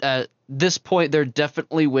at this point they're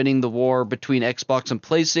definitely winning the war between Xbox and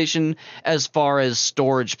PlayStation as far as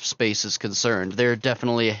storage space is concerned. They're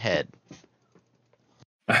definitely ahead.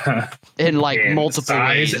 In like and multiple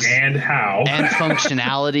size ways and how and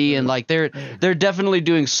functionality, and like they're definitely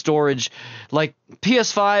doing storage. Like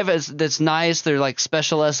PS5 that's nice, they're like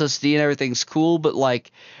special SSD and everything's cool, but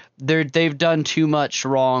like they've done too much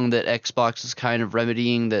wrong that Xbox is kind of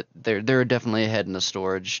remedying. That they're definitely ahead in the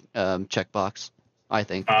storage checkbox, I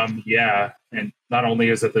think. Yeah, and not only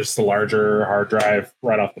is it there's the larger hard drive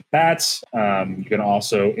right off the bat, you can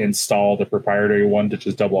also install the proprietary one to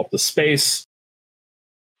just double up the space.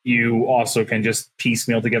 You also can just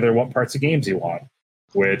piecemeal together what parts of games you want,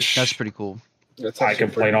 which That's pretty cool. I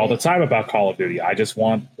complain all the time about Call of Duty. I just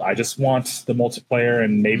want the multiplayer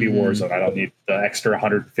and maybe Warzone. I don't need the extra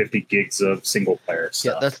 150 gigs of single player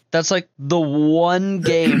stuff. Yeah, that's like the one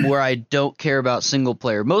game where I don't care about single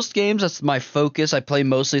player. Most games, that's my focus. I play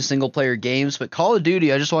mostly single player games, but Call of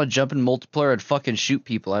Duty, I just want to jump in multiplayer and fucking shoot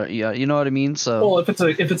people. You know what I mean? So well, if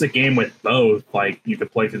it's a game with both, like you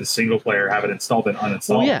could play through the single player, have it installed and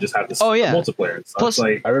uninstalled, and just have this multiplayer. So Plus,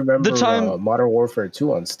 like I remember the time Modern Warfare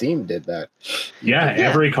 2 on Steam did that. Yeah,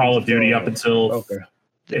 every Call of Duty up until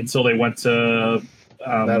they went to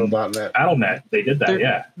Battle.net. Battle.net, they did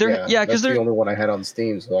that. Because the only one I had on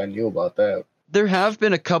Steam, so I knew about that. There have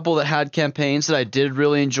been a couple that had campaigns that I did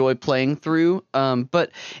really enjoy playing through,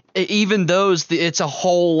 but even those, it's a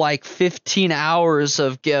whole like 15 hours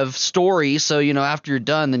of story. So after you're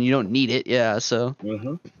done, then you don't need it. Yeah, so.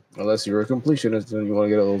 Mm-hmm. Unless you're a completionist and you want to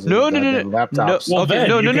get all those no laptops. No, well, okay,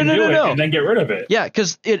 no, and then get rid of it. Yeah,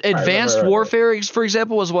 because Advanced Warfare, for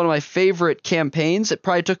example, was one of my favorite campaigns. It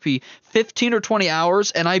probably took me 15 or 20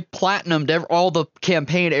 hours, and I platinumed all the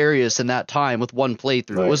campaign areas in that time with one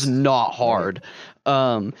playthrough. Nice. It was not hard.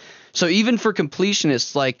 So even for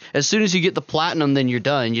completionists, like as soon as you get the platinum, then you're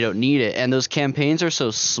done. You don't need it. And those campaigns are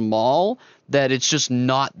so small that it's just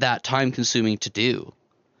not that time consuming to do.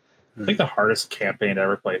 I think the hardest campaign I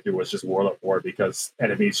ever played through was just World at War because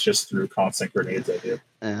enemies just threw constant grenades at you.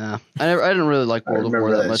 Yeah, I didn't really like World of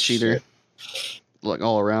War that much either. Like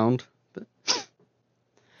all around. But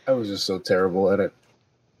I was just so terrible at it.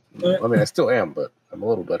 I mean, I still am, but I'm a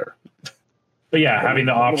little better. But yeah, having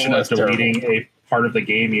the option of deleting a part of the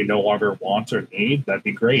game you no longer want or need, that'd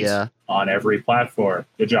be great on every platform.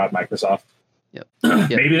 Good job, Microsoft. Yep.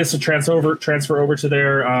 Maybe this will transfer over to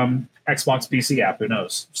their Xbox PC app. Who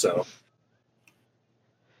knows? So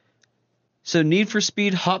Need for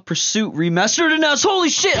Speed Hot Pursuit Remastered announced. Holy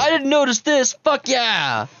shit! I didn't notice this. Fuck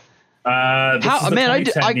yeah!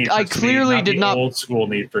 I clearly did not old school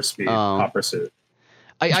Need for Speed Hot Pursuit.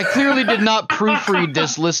 I clearly did not proofread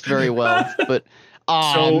this list very well, but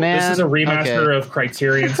this is a remaster of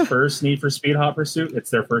Criterion's first Need for Speed Hot Pursuit. It's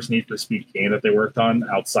their first Need for Speed game that they worked on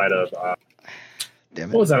outside of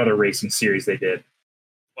what was that other racing series they did?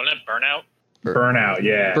 Wasn't it Burnout? Burnout,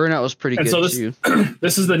 yeah. Burnout was pretty good too.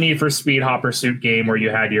 This is the Need for Speed Hot Pursuit game where you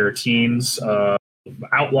had your teams,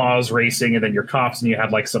 outlaws racing, and then your cops, and you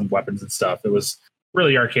had like some weapons and stuff. It was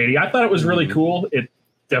really arcadey. I thought it was really cool. It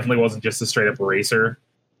definitely wasn't just a straight up racer.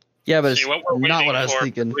 Yeah, but it's not what I was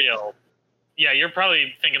thinking. Real. Yeah, you're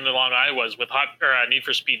probably thinking along I was with Need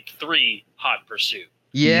for Speed 3 Hot Pursuit.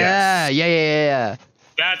 Yeah, yes.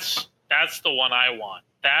 Yeah. That's the one I want.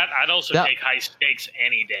 I'd also take High Stakes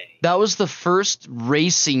any day. That was the first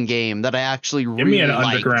racing game that I actually really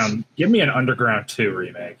liked. Give me an Underground 2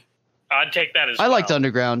 remake. I'd take that as well. I liked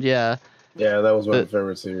Underground, yeah. Yeah, that was one of my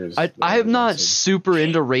favorite series. I am not super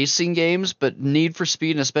into racing games, but Need for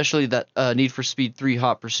Speed, and especially that Need for Speed 3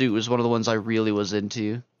 Hot Pursuit was one of the ones I really was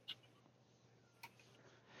into.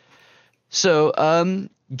 So,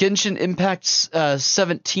 Genshin Impact's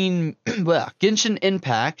 17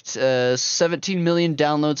 million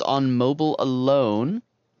downloads on mobile alone.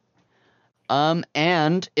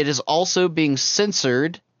 And it is also being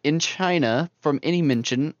censored in China from any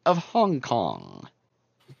mention of Hong Kong.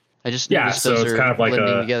 I just noticed so it's kind of like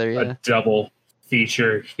a double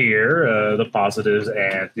feature here, the positives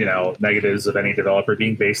and negatives of any developer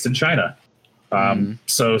being based in China.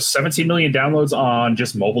 So 17 million downloads on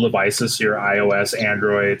just mobile devices, your iOS,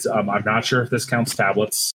 Androids. I'm not sure if this counts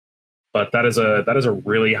tablets. but that is a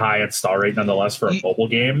really high install rate nonetheless for a mobile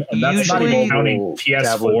game, and that's not Usually- even counting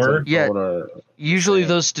PS4. Yeah, phone are Usually same.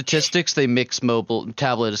 those statistics they mix mobile.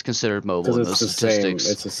 Tablet is considered mobile in because those it's the same. statistics.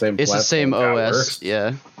 It's the same. It's the same platform. That OS. works.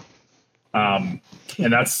 Yeah.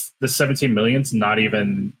 And that's the 17 million's not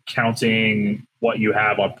even counting what you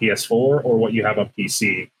have on PS4 or what you have on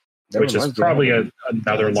PC, Never which is mind, probably yeah.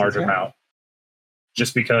 another Galaxy large Tab. amount,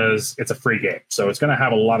 just because it's a free game. So it's going to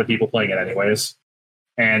have a lot of people playing it anyways.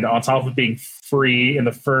 And on top of it being free in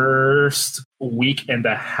the first week and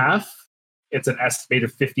a half, it's an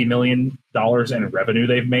estimated $50 million in revenue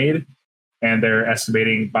they've made. And they're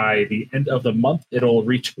estimating by the end of the month, it'll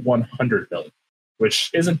reach 100 million, which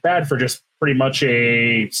isn't bad for just pretty much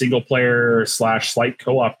a single player / slight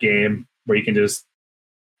co-op game where you can just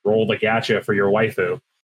roll the gacha for your waifu.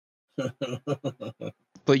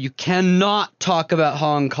 But you cannot talk about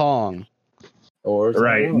Hong Kong. Or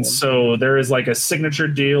Right. And so there is like a signature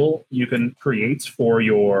deal you can create for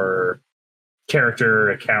your character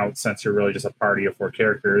account, since you're really just a party of 4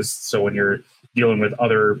 characters. So when you're dealing with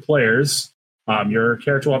other players, your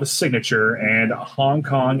character will have a signature, and Hong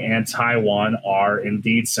Kong and Taiwan are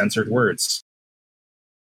indeed censored words.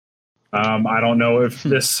 I don't know if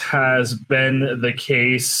this has been the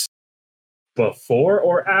case before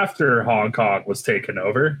or after Hong Kong was taken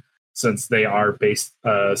over, since they are based,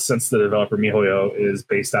 since the developer MiHoYo is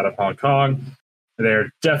based out of Hong Kong.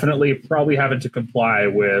 They're definitely probably having to comply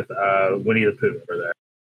with Winnie the Pooh over there.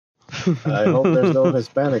 I hope there's no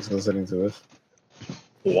Hispanics listening to this.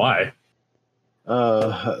 Why?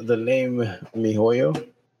 The name MiHoYo,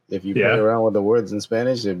 if you play Yeah. around with the words in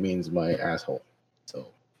Spanish, it means my asshole. So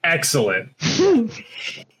Excellent.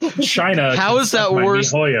 China. How can is that suck my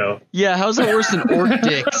worse? MiHoYo. Yeah, how's that worse than orc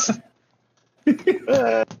dicks?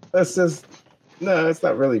 that's just no. It's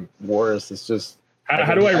not really worse. It's just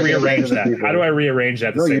How do I I can rearrange imagine that? people- How do I rearrange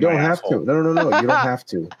that? To no. say You don't my have asshole? to. No. You don't have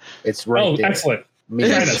to. It's right Oh, there. excellent. Me.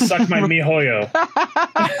 China, suck my MiHoYo.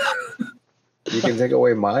 You can take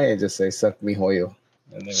away my and just say "suck MiHoYo."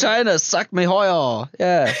 And then- China, suck me hoyo.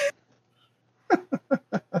 Yeah.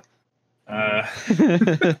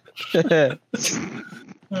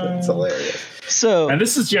 It's hilarious. So And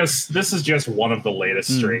this is just one of the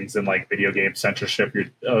latest strings in like video game censorship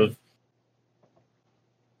of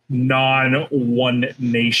non-one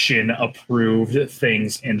nation approved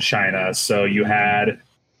things in China. So you had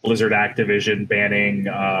Blizzard Activision banning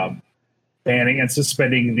and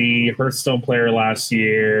suspending the Hearthstone player last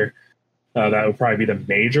year. That would probably be the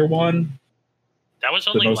major one. That was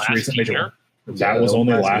The only most last recent major year. one. That was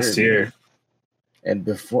only last year. And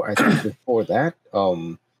I think before that,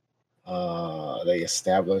 they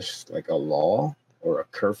established like a law or a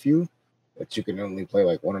curfew that you can only play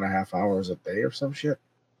like 1.5 hours a day or some shit.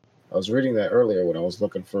 I was reading that earlier when I was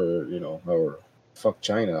looking for, our fuck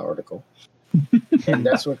China article. And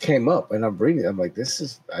that's what came up. And I'm reading it. I'm like,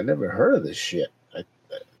 I never heard of this shit.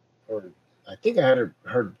 I think I had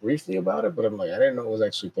heard briefly about it, but I'm like, I didn't know it was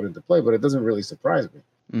actually put into play, but it doesn't really surprise me.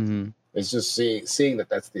 hmm It's just seeing that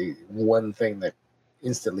that's the one thing that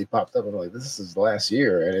instantly popped up. I'm like, this is last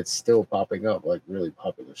year, and it's still popping up like really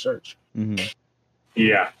popular search. hmm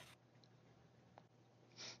Yeah.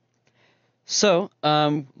 So,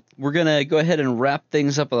 we're gonna go ahead and wrap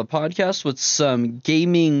things up on the podcast with some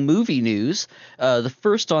gaming movie news. The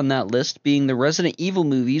first on that list being the Resident Evil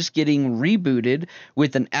movies getting rebooted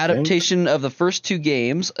with an adaptation of the first 2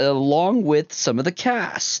 games, along with some of the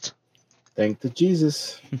cast. Thank the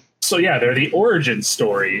Jesus. So yeah, they're the origin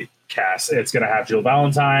story cast. It's going to have Jill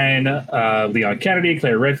Valentine, Leon Kennedy,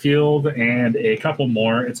 Claire Redfield, and a couple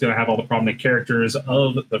more. It's going to have all the prominent characters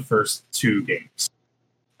of the first 2 games.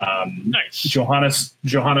 Nice. Johannes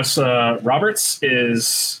Roberts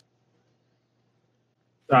is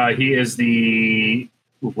he is the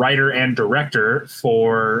writer and director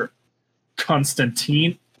for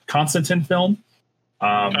Constantine film.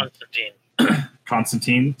 Constantine.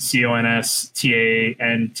 Constantine,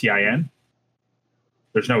 Constantin.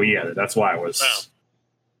 There's no E added. That's why I was.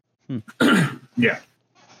 Yeah.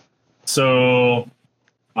 So,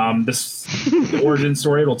 the origin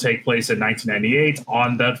story will take place in 1998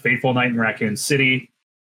 on the fateful night in Raccoon City.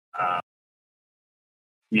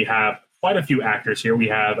 We have quite a few actors here. We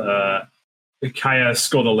have Kaya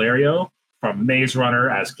Scodelario from Maze Runner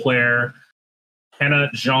as Claire, Hannah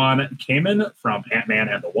John Kamen from Ant-Man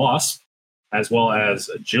and the Wasp, as well as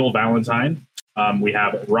Jill Valentine. We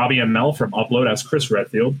have Robbie Amell from Upload as Chris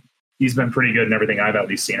Redfield. He's been pretty good in everything I've at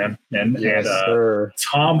least seen him in. Yes, and sir.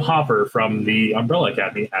 Tom Hopper from the Umbrella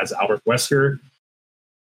Academy as Albert Wesker.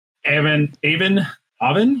 Avon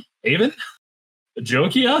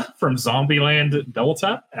Jokia from Zombieland Double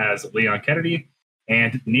Tap as Leon Kennedy.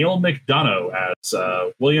 and Neil McDonough as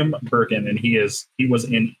William Birkin, and he was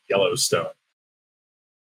in Yellowstone.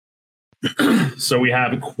 So we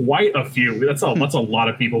have quite a few. That's a lot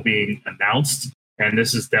of people being announced, and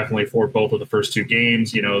this is definitely for both of the first two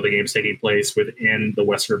games. You know, the game's taking place within the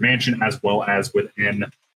Wesker Mansion as well as within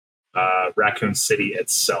Raccoon City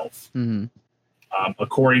itself. Mm-hmm.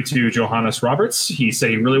 According to Johannes Roberts, he said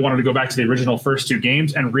he really wanted to go back to the original first two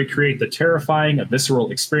games and recreate the terrifying,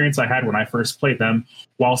 visceral experience I had when I first played them,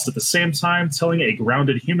 whilst at the same time telling a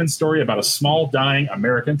grounded human story about a small, dying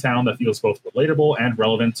American town that feels both relatable and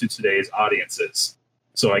relevant to today's audiences.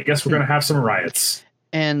 So I guess we're going to have some riots.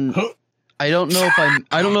 And I don't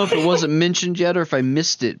know if it wasn't mentioned yet or if I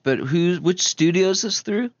missed it, but which studio is this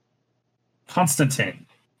through? Constantine,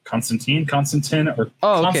 or okay.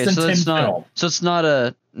 Constantine So it's not. Film. So it's not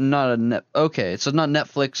a net. Okay, so not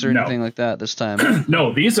Netflix or anything like that this time.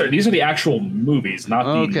 No, these are the actual movies, not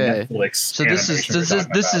the Netflix. So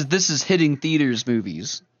this is hitting theaters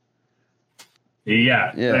movies.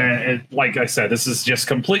 Yeah. And like I said, this is just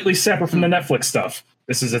completely separate from the Netflix stuff.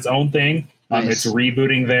 This is its own thing. Nice. It's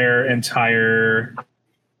rebooting their entire.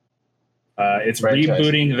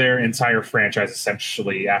 Rebooting their entire franchise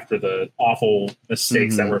essentially after the awful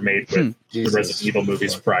mistakes that were made with the Resident Evil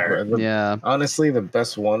movies prior. Yeah. Honestly, the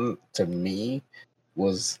best one to me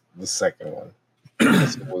was the second one.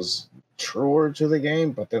 Because it was truer to the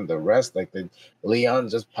game, but then the rest, like the Leon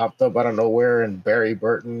just popped up out of nowhere and Barry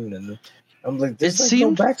Burton, and I'm like, there's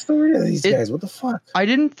no backstory to these guys. What the fuck? I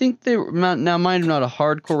didn't think they were. Now, mind, I'm not a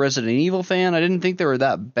hardcore Resident Evil fan. I didn't think they were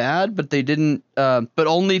that bad, but they didn't. But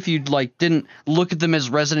only if you didn't look at them as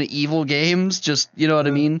Resident Evil games. Just you know what I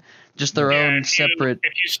mean. Just their own separate.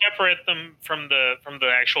 If you separate them from the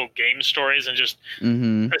actual game stories and just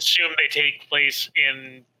assume they take place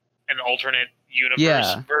in an alternate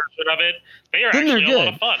universe version of it, they are actually a lot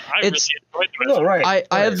of fun. I really enjoyed them. No, right.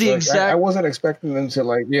 I have the exact. I wasn't expecting them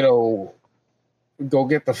to go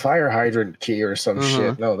get the fire hydrant key or some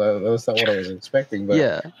shit. No, that's not what I was expecting.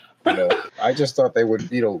 But I just thought they would,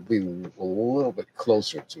 be a little bit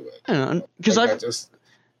closer to it. Because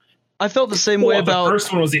I felt the same way about the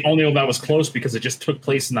first one. Was the only one that was close because it just took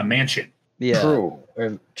place in the mansion. Yeah,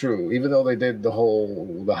 true. Even though they did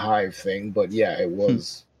the hive thing, but it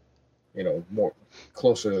was, more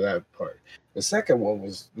closer to that part. The second one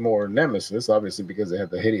was more Nemesis, obviously, because they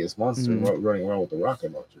had the hideous monster running around with the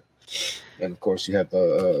rocket launcher. And of course, you had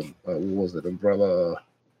the what was it? Umbrella.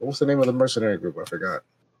 What was the name of the mercenary group? I forgot.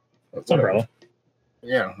 Umbrella.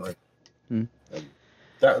 Yeah,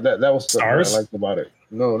 that was the Stars. I liked about it.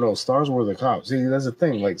 No, Stars were the cops. See, that's the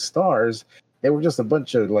thing. Like Stars, they were just a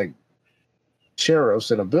bunch of sheriffs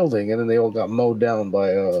in a building, and then they all got mowed down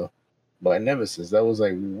by Nemesis. That was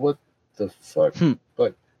like, what the fuck?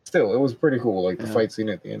 But still, it was pretty cool. Like the fight scene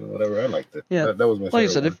at the end, or whatever. I liked it. Yeah, that was my favorite. Like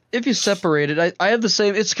I said, if you separate it, I have the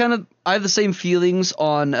same. I have the same feelings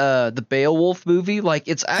on the Beowulf movie. Like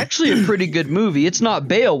it's actually a pretty good movie. It's not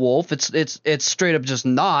Beowulf. It's straight up just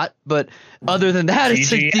not. But other than that,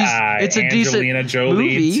 it's a decent Angelina Jolie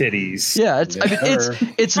movie. Titties. Yeah,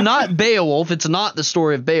 it's not Beowulf. It's not the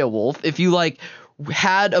story of Beowulf. If you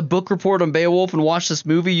had a book report on Beowulf and watched this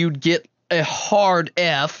movie, you'd get a hard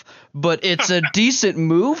F. But it's a decent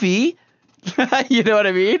movie. You know what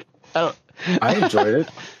I mean? I enjoyed it.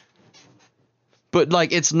 But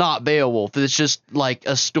it's not Beowulf. It's just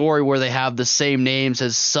a story where they have the same names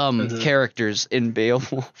as some characters in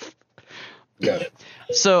Beowulf. Got it.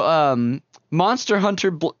 So Monster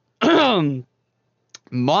Hunter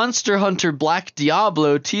Black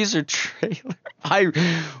Diablo teaser trailer. I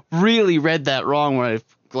really read that wrong when I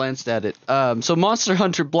glanced at it. So Monster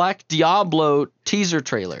Hunter Black Diablo teaser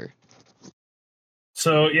trailer.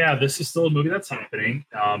 So yeah, this is still a movie that's happening.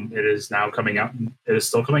 It is now coming out. It is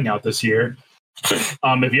still coming out this year.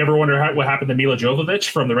 If you ever wonder what happened to Mila Jovovich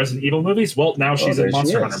from the Resident Evil movies, well, now she's in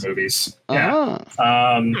Monster Hunter movies. Yeah.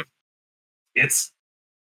 It's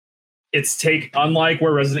unlike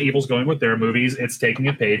where Resident Evil's going with their movies. It's taking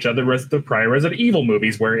a page out of the prior Resident Evil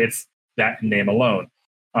movies, where it's that name alone.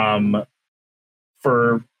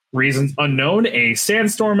 For reasons unknown, a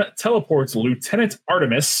sandstorm teleports Lieutenant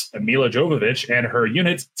Artemis, Mila Jovovich, and her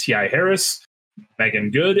unit, T.I. Harris,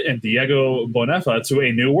 Megan Good, and Diego Boneta to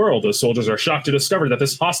a new world. The soldiers are shocked to discover that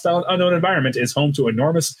this hostile and unknown environment is home to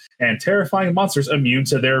enormous and terrifying monsters immune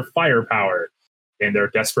to their firepower. In their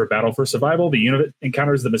desperate battle for survival, the unit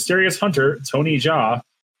encounters the mysterious hunter, Tony Jaa,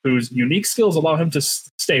 whose unique skills allow him to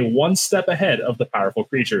stay one step ahead of the powerful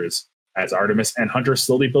creatures. As Artemis and Hunter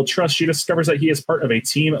slowly build trust, she discovers that he is part of a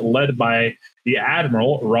team led by the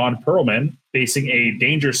Admiral, Ron Perlman, facing a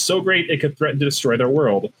danger so great it could threaten to destroy their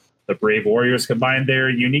world. The brave warriors combine their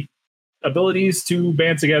unique abilities to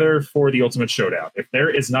band together for the ultimate showdown. If there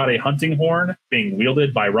is not a hunting horn being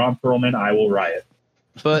wielded by Ron Perlman, I will riot.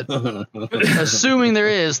 But assuming there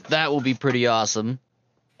is, that will be pretty awesome.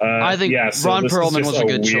 I think Ron Perlman was a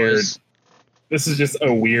good choice. This is just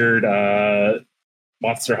a weird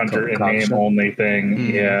Monster Hunter in name only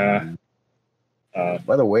thing. Yeah.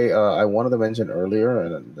 By the way, I wanted to mention earlier,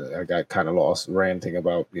 and I got kind of lost ranting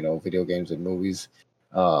about video games and movies.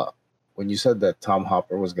 When you said that Tom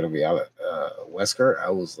Hopper was going to be out at Wesker, I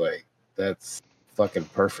was like, that's fucking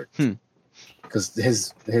perfect. Because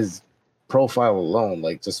his profile alone,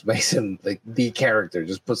 like, just makes him like the character.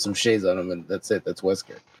 Just put some shades on him, and that's it. That's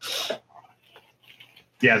Wesker.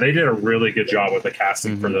 Yeah, they did a really good job with the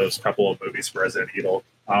casting for those couple of movies for Resident Evil.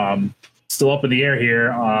 Still up in the air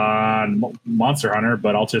here on Monster Hunter,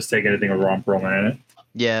 but I'll just take anything with Ron Perlman in it.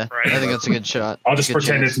 Yeah, right. I think that's a good shot. I'll just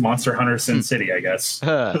pretend it's Monster Hunter Sin City, I guess.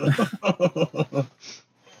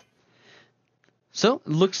 So, it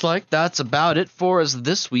looks like that's about it for us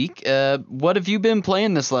this week. What have you been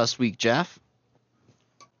playing this last week, Jaff?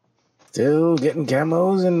 Still getting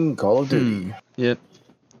camos in Call of Duty. Yep.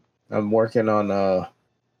 I'm working on,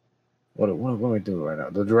 what am I doing right now?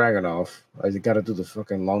 The Dragunov. I got to do the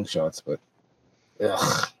fucking long shots, but,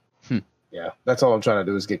 ugh. Yeah, that's all I'm trying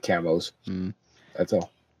to do is get camos. That's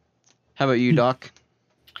all. How about you, Doc?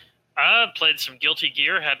 Played some Guilty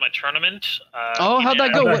Gear, had my tournament. How'd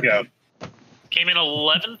that go? Came in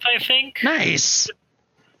 11th, I think. Nice.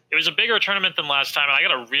 It was a bigger tournament than last time, and I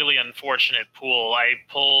got a really unfortunate pool. I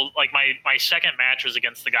pulled, like, my second match was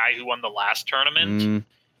against the guy who won the last tournament.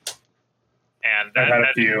 And I've had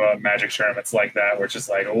a few Magic tournaments like that, where it's just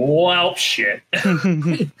like, well, shit.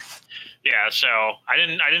 Yeah, so I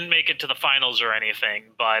didn't make it to the finals or anything,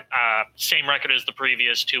 but same record as the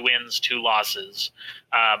previous, 2 wins, 2 losses.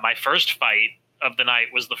 My first fight of the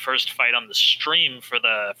night was the first fight on the stream for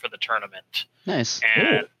the tournament. Nice.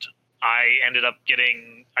 And I ended up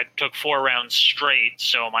I took 4 rounds straight,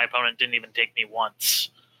 so my opponent didn't even take me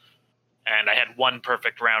once. And I had 1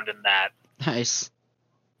 perfect round in that. Nice.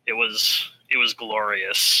 It was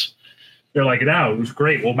glorious. They're like, no, it was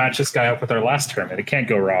great. We'll match this guy up with our last tournament. It can't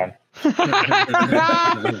go wrong. And then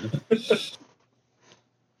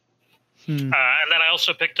I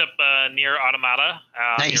also picked up Nier Automata,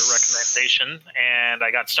 your recommendation, and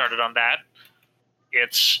I got started on that.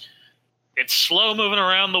 It's slow moving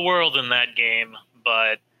around the world in that game,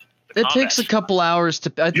 but it takes a couple hours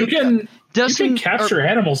to. I think you can capture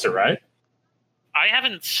animals, right? I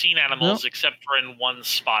haven't seen animals except for in one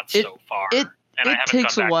spot so far, and I haven't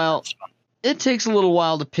takes gone back a while. to that spot. It takes a little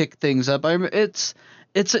while to pick things up. It's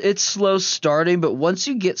slow starting, but once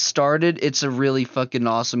you get started, it's a really fucking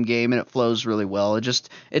awesome game and it flows really well.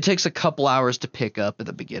 It takes a couple hours to pick up at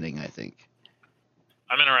the beginning, I think.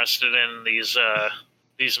 I'm interested in these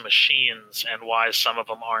machines and why some of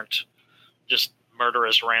them aren't just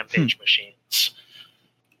murderous rampage machines.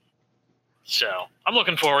 So I'm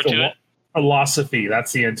looking forward to it. Philosophy,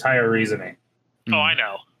 that's the entire reasoning. Oh, I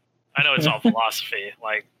know it's all philosophy,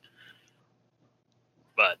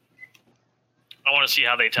 but I want to see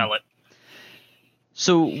how they tell it.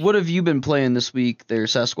 So what have you been playing this week there,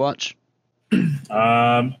 Sasquatch?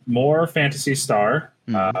 More Phantasy Star.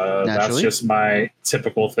 That's just my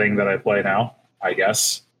typical thing that I play now, I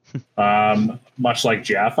guess. Much like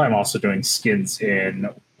Jeff, I'm also doing skins in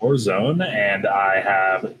Warzone, and I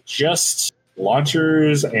have just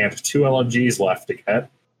launchers and 2 LMGs left to get.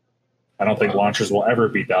 I don't think launchers will ever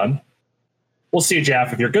be done. We'll see,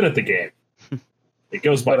 Jeff, if you're good at the game. It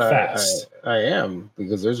goes by fast. I am,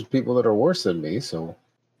 because there's people that are worse than me, so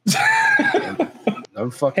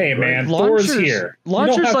I'm fucking Hey, man, launchers, Thor's here.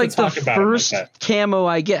 Launcher's like the first camo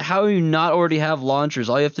I get. How do you not already have launchers?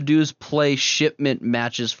 All you have to do is play shipment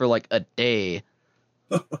matches for like a day.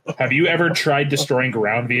 Have you ever tried destroying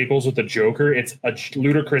ground vehicles with the Joker? It's a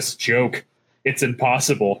ludicrous joke. It's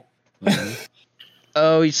impossible.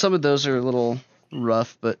 Oh, some of those are a little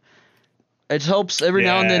rough, but it helps. Every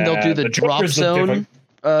now and then they'll do the drop zone.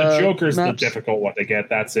 The Joker's maps. the difficult one to get.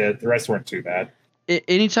 That's it. The rest weren't too bad.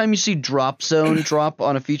 Anytime you see drop zone drop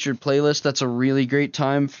on a featured playlist, that's a really great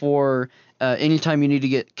time for anytime you need to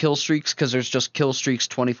get kill streaks, because there's just kill streaks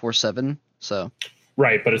 24/7. So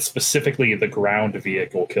right, but it's specifically the ground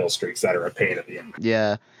vehicle kill streaks that are a pain in the end.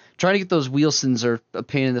 Yeah, trying to get those Wheelsons are a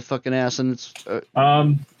pain in the fucking ass, and it's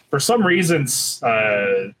for some reasons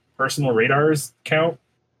personal radars count,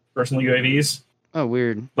 personal UAVs. Oh,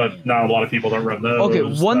 weird. but not a lot of people don't run those. Okay,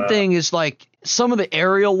 one thing is like some of the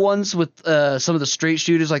aerial ones with some of the straight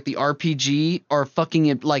shooters, like the RPG, are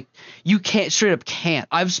fucking like you can't straight up can't.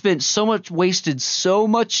 I've spent wasted so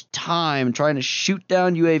much time trying to shoot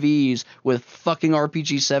down UAVs with fucking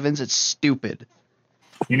RPG 7s. It's stupid.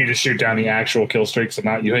 You need to shoot down the actual kill streaks and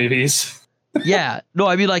not UAVs. Yeah, no,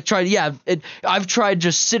 I mean like I've tried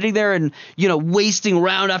just sitting there and wasting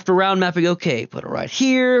round after round mapping. Okay, put it right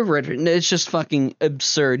here, right here. It's just fucking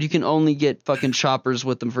absurd. You can only get fucking choppers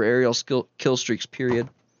with them for aerial kill streaks. Period.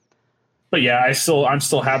 But yeah, I'm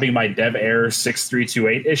still having my Dev Air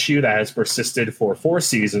 6328 issue that has persisted for 4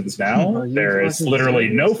 seasons now. There is literally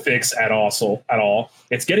no fix at all.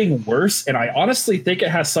 It's getting worse, and I honestly think it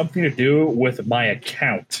has something to do with my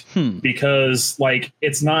account because like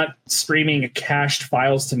it's not streaming cached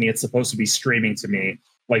files to me. It's supposed to be streaming to me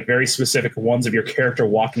like very specific ones of your character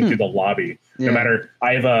walking through the lobby. Yeah. No matter,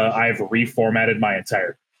 I've reformatted my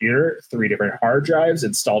entire computer, 3 different hard drives,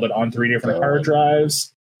 installed it on 3 different hard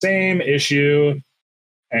drives. Same issue,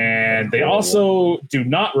 and they also do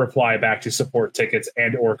not reply back to support tickets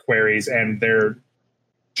and or queries, and their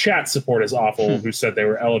chat support is awful. Who said they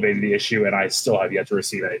were elevating the issue, and I still have yet to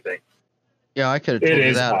receive anything. Yeah, I could have told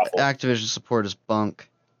you that. Awful. Activision support is bunk.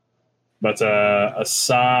 But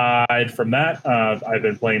aside from that, I've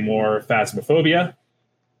been playing more Phasmophobia.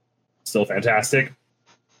 Still fantastic.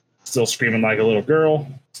 Still screaming like a little girl.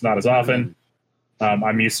 It's not as often.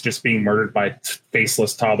 I'm used to just being murdered by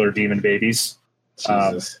faceless toddler demon babies.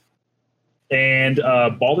 Jesus. And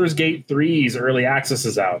Baldur's Gate 3's early access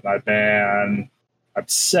is out. I'm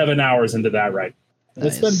 7 hours into that right.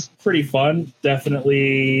 Nice. It's been pretty fun.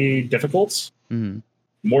 Definitely difficult. Mm-hmm.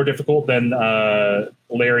 More difficult than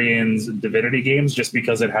Larian's Divinity games, just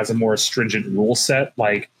because it has a more stringent rule set,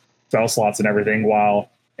 like spell slots and everything,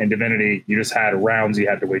 while in Divinity, you just had rounds you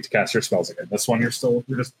had to wait to cast your spells again. This one, you're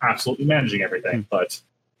just absolutely managing everything. But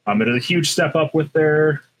it is a huge step up with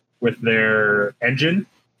their engine.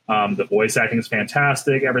 The voice acting is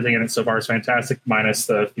fantastic. Everything in it so far is fantastic, minus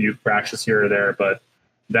the few crashes here or there. But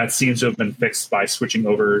that seems to have been fixed by switching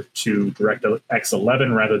over to DirectX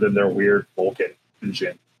 11 rather than their weird Vulkan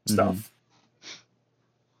engine stuff.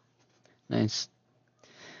 Nice.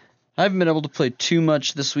 I haven't been able to play too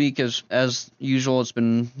much this week as usual. It's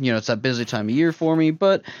been it's that busy time of year for me,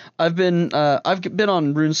 but I've been on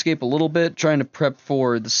RuneScape a little bit, trying to prep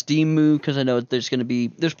for the Steam move because I know there's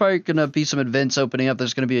probably gonna be some events opening up.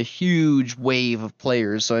 There's gonna be a huge wave of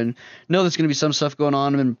players, so I know there's gonna be some stuff going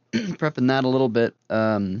on. I've been prepping that a little bit,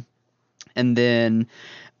 and then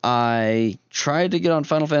I tried to get on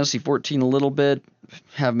Final Fantasy 14 a little bit.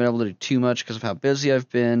 Haven't been able to do too much because of how busy I've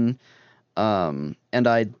been, and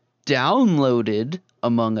I downloaded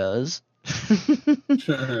Among Us,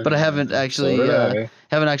 but I haven't actually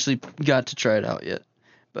got to try it out yet.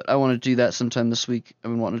 But I want to do that sometime this week.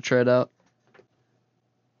 I've been wanting to try it out.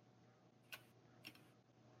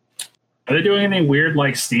 Are they doing anything weird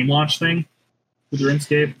like Steam launch thing with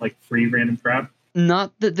RuneScape, like free random crap?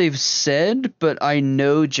 Not that they've said, but I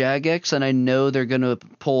know Jagex, and I know they're going to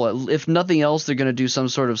pull, if nothing else, they're going to do some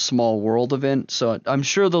sort of small world event. So I'm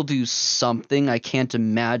sure they'll do something. I can't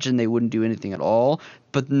imagine they wouldn't do anything at all,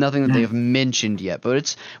 but nothing that they have mentioned yet.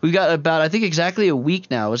 But we've got about, I think, exactly a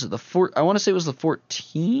week now. Is it I want to say it was the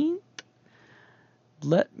 14th?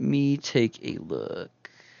 Let me take a look.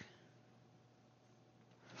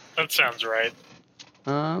 That sounds right.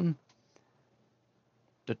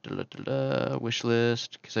 Wish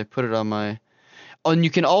list, because I put it on my. Oh, and you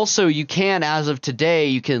can as of today,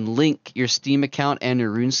 you can link your Steam account and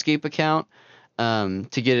your RuneScape account to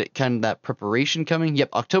get it kind of that preparation coming.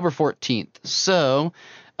 Yep, October 14th. So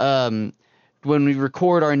when we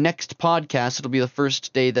record our next podcast, it'll be the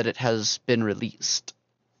first day that it has been released.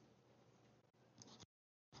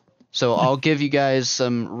 So I'll give you guys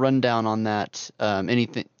some rundown on that. Any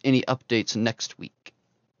updates next week.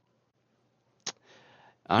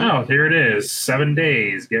 Oh, here it is. 7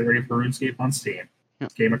 days. Get ready for RuneScape on Steam.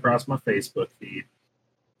 Yep. Came across my Facebook feed.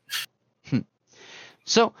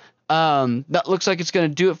 So, that looks like it's going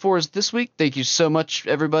to do it for us this week. Thank you so much,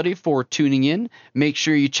 everybody, for tuning in. Make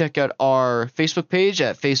sure you check out our Facebook page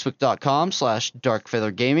at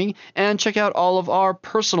facebook.com/darkfeathergaming and check out all of our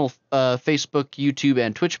personal Facebook, YouTube,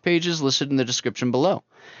 and Twitch pages listed in the description below.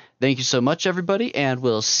 Thank you so much, everybody, and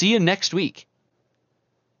we'll see you next week.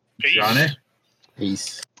 Peace. Johnny?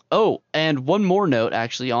 Peace. Oh, and one more note,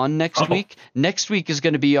 actually, on next week. Next week is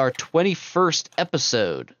going to be our 21st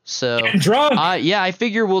episode. So, drunk. I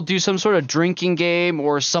figure we'll do some sort of drinking game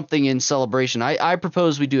or something in celebration. I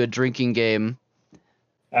propose we do a drinking game.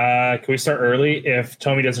 Can we start early? If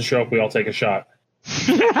Tommy doesn't show up, we all take a shot.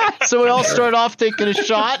 So we all start off taking a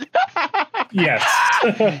shot. Yes.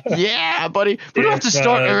 Yeah, buddy. We don't have to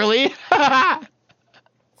start early.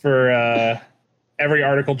 For every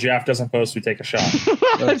article Jeff doesn't post, we take a shot.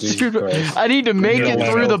 Oh, Jesus Christ. I need to make it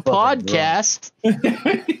No, through the fucking drunk. podcast.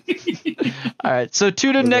 All right, so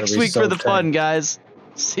tune in We're gonna next be week so for the fun, tense. guys.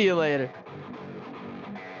 See you later.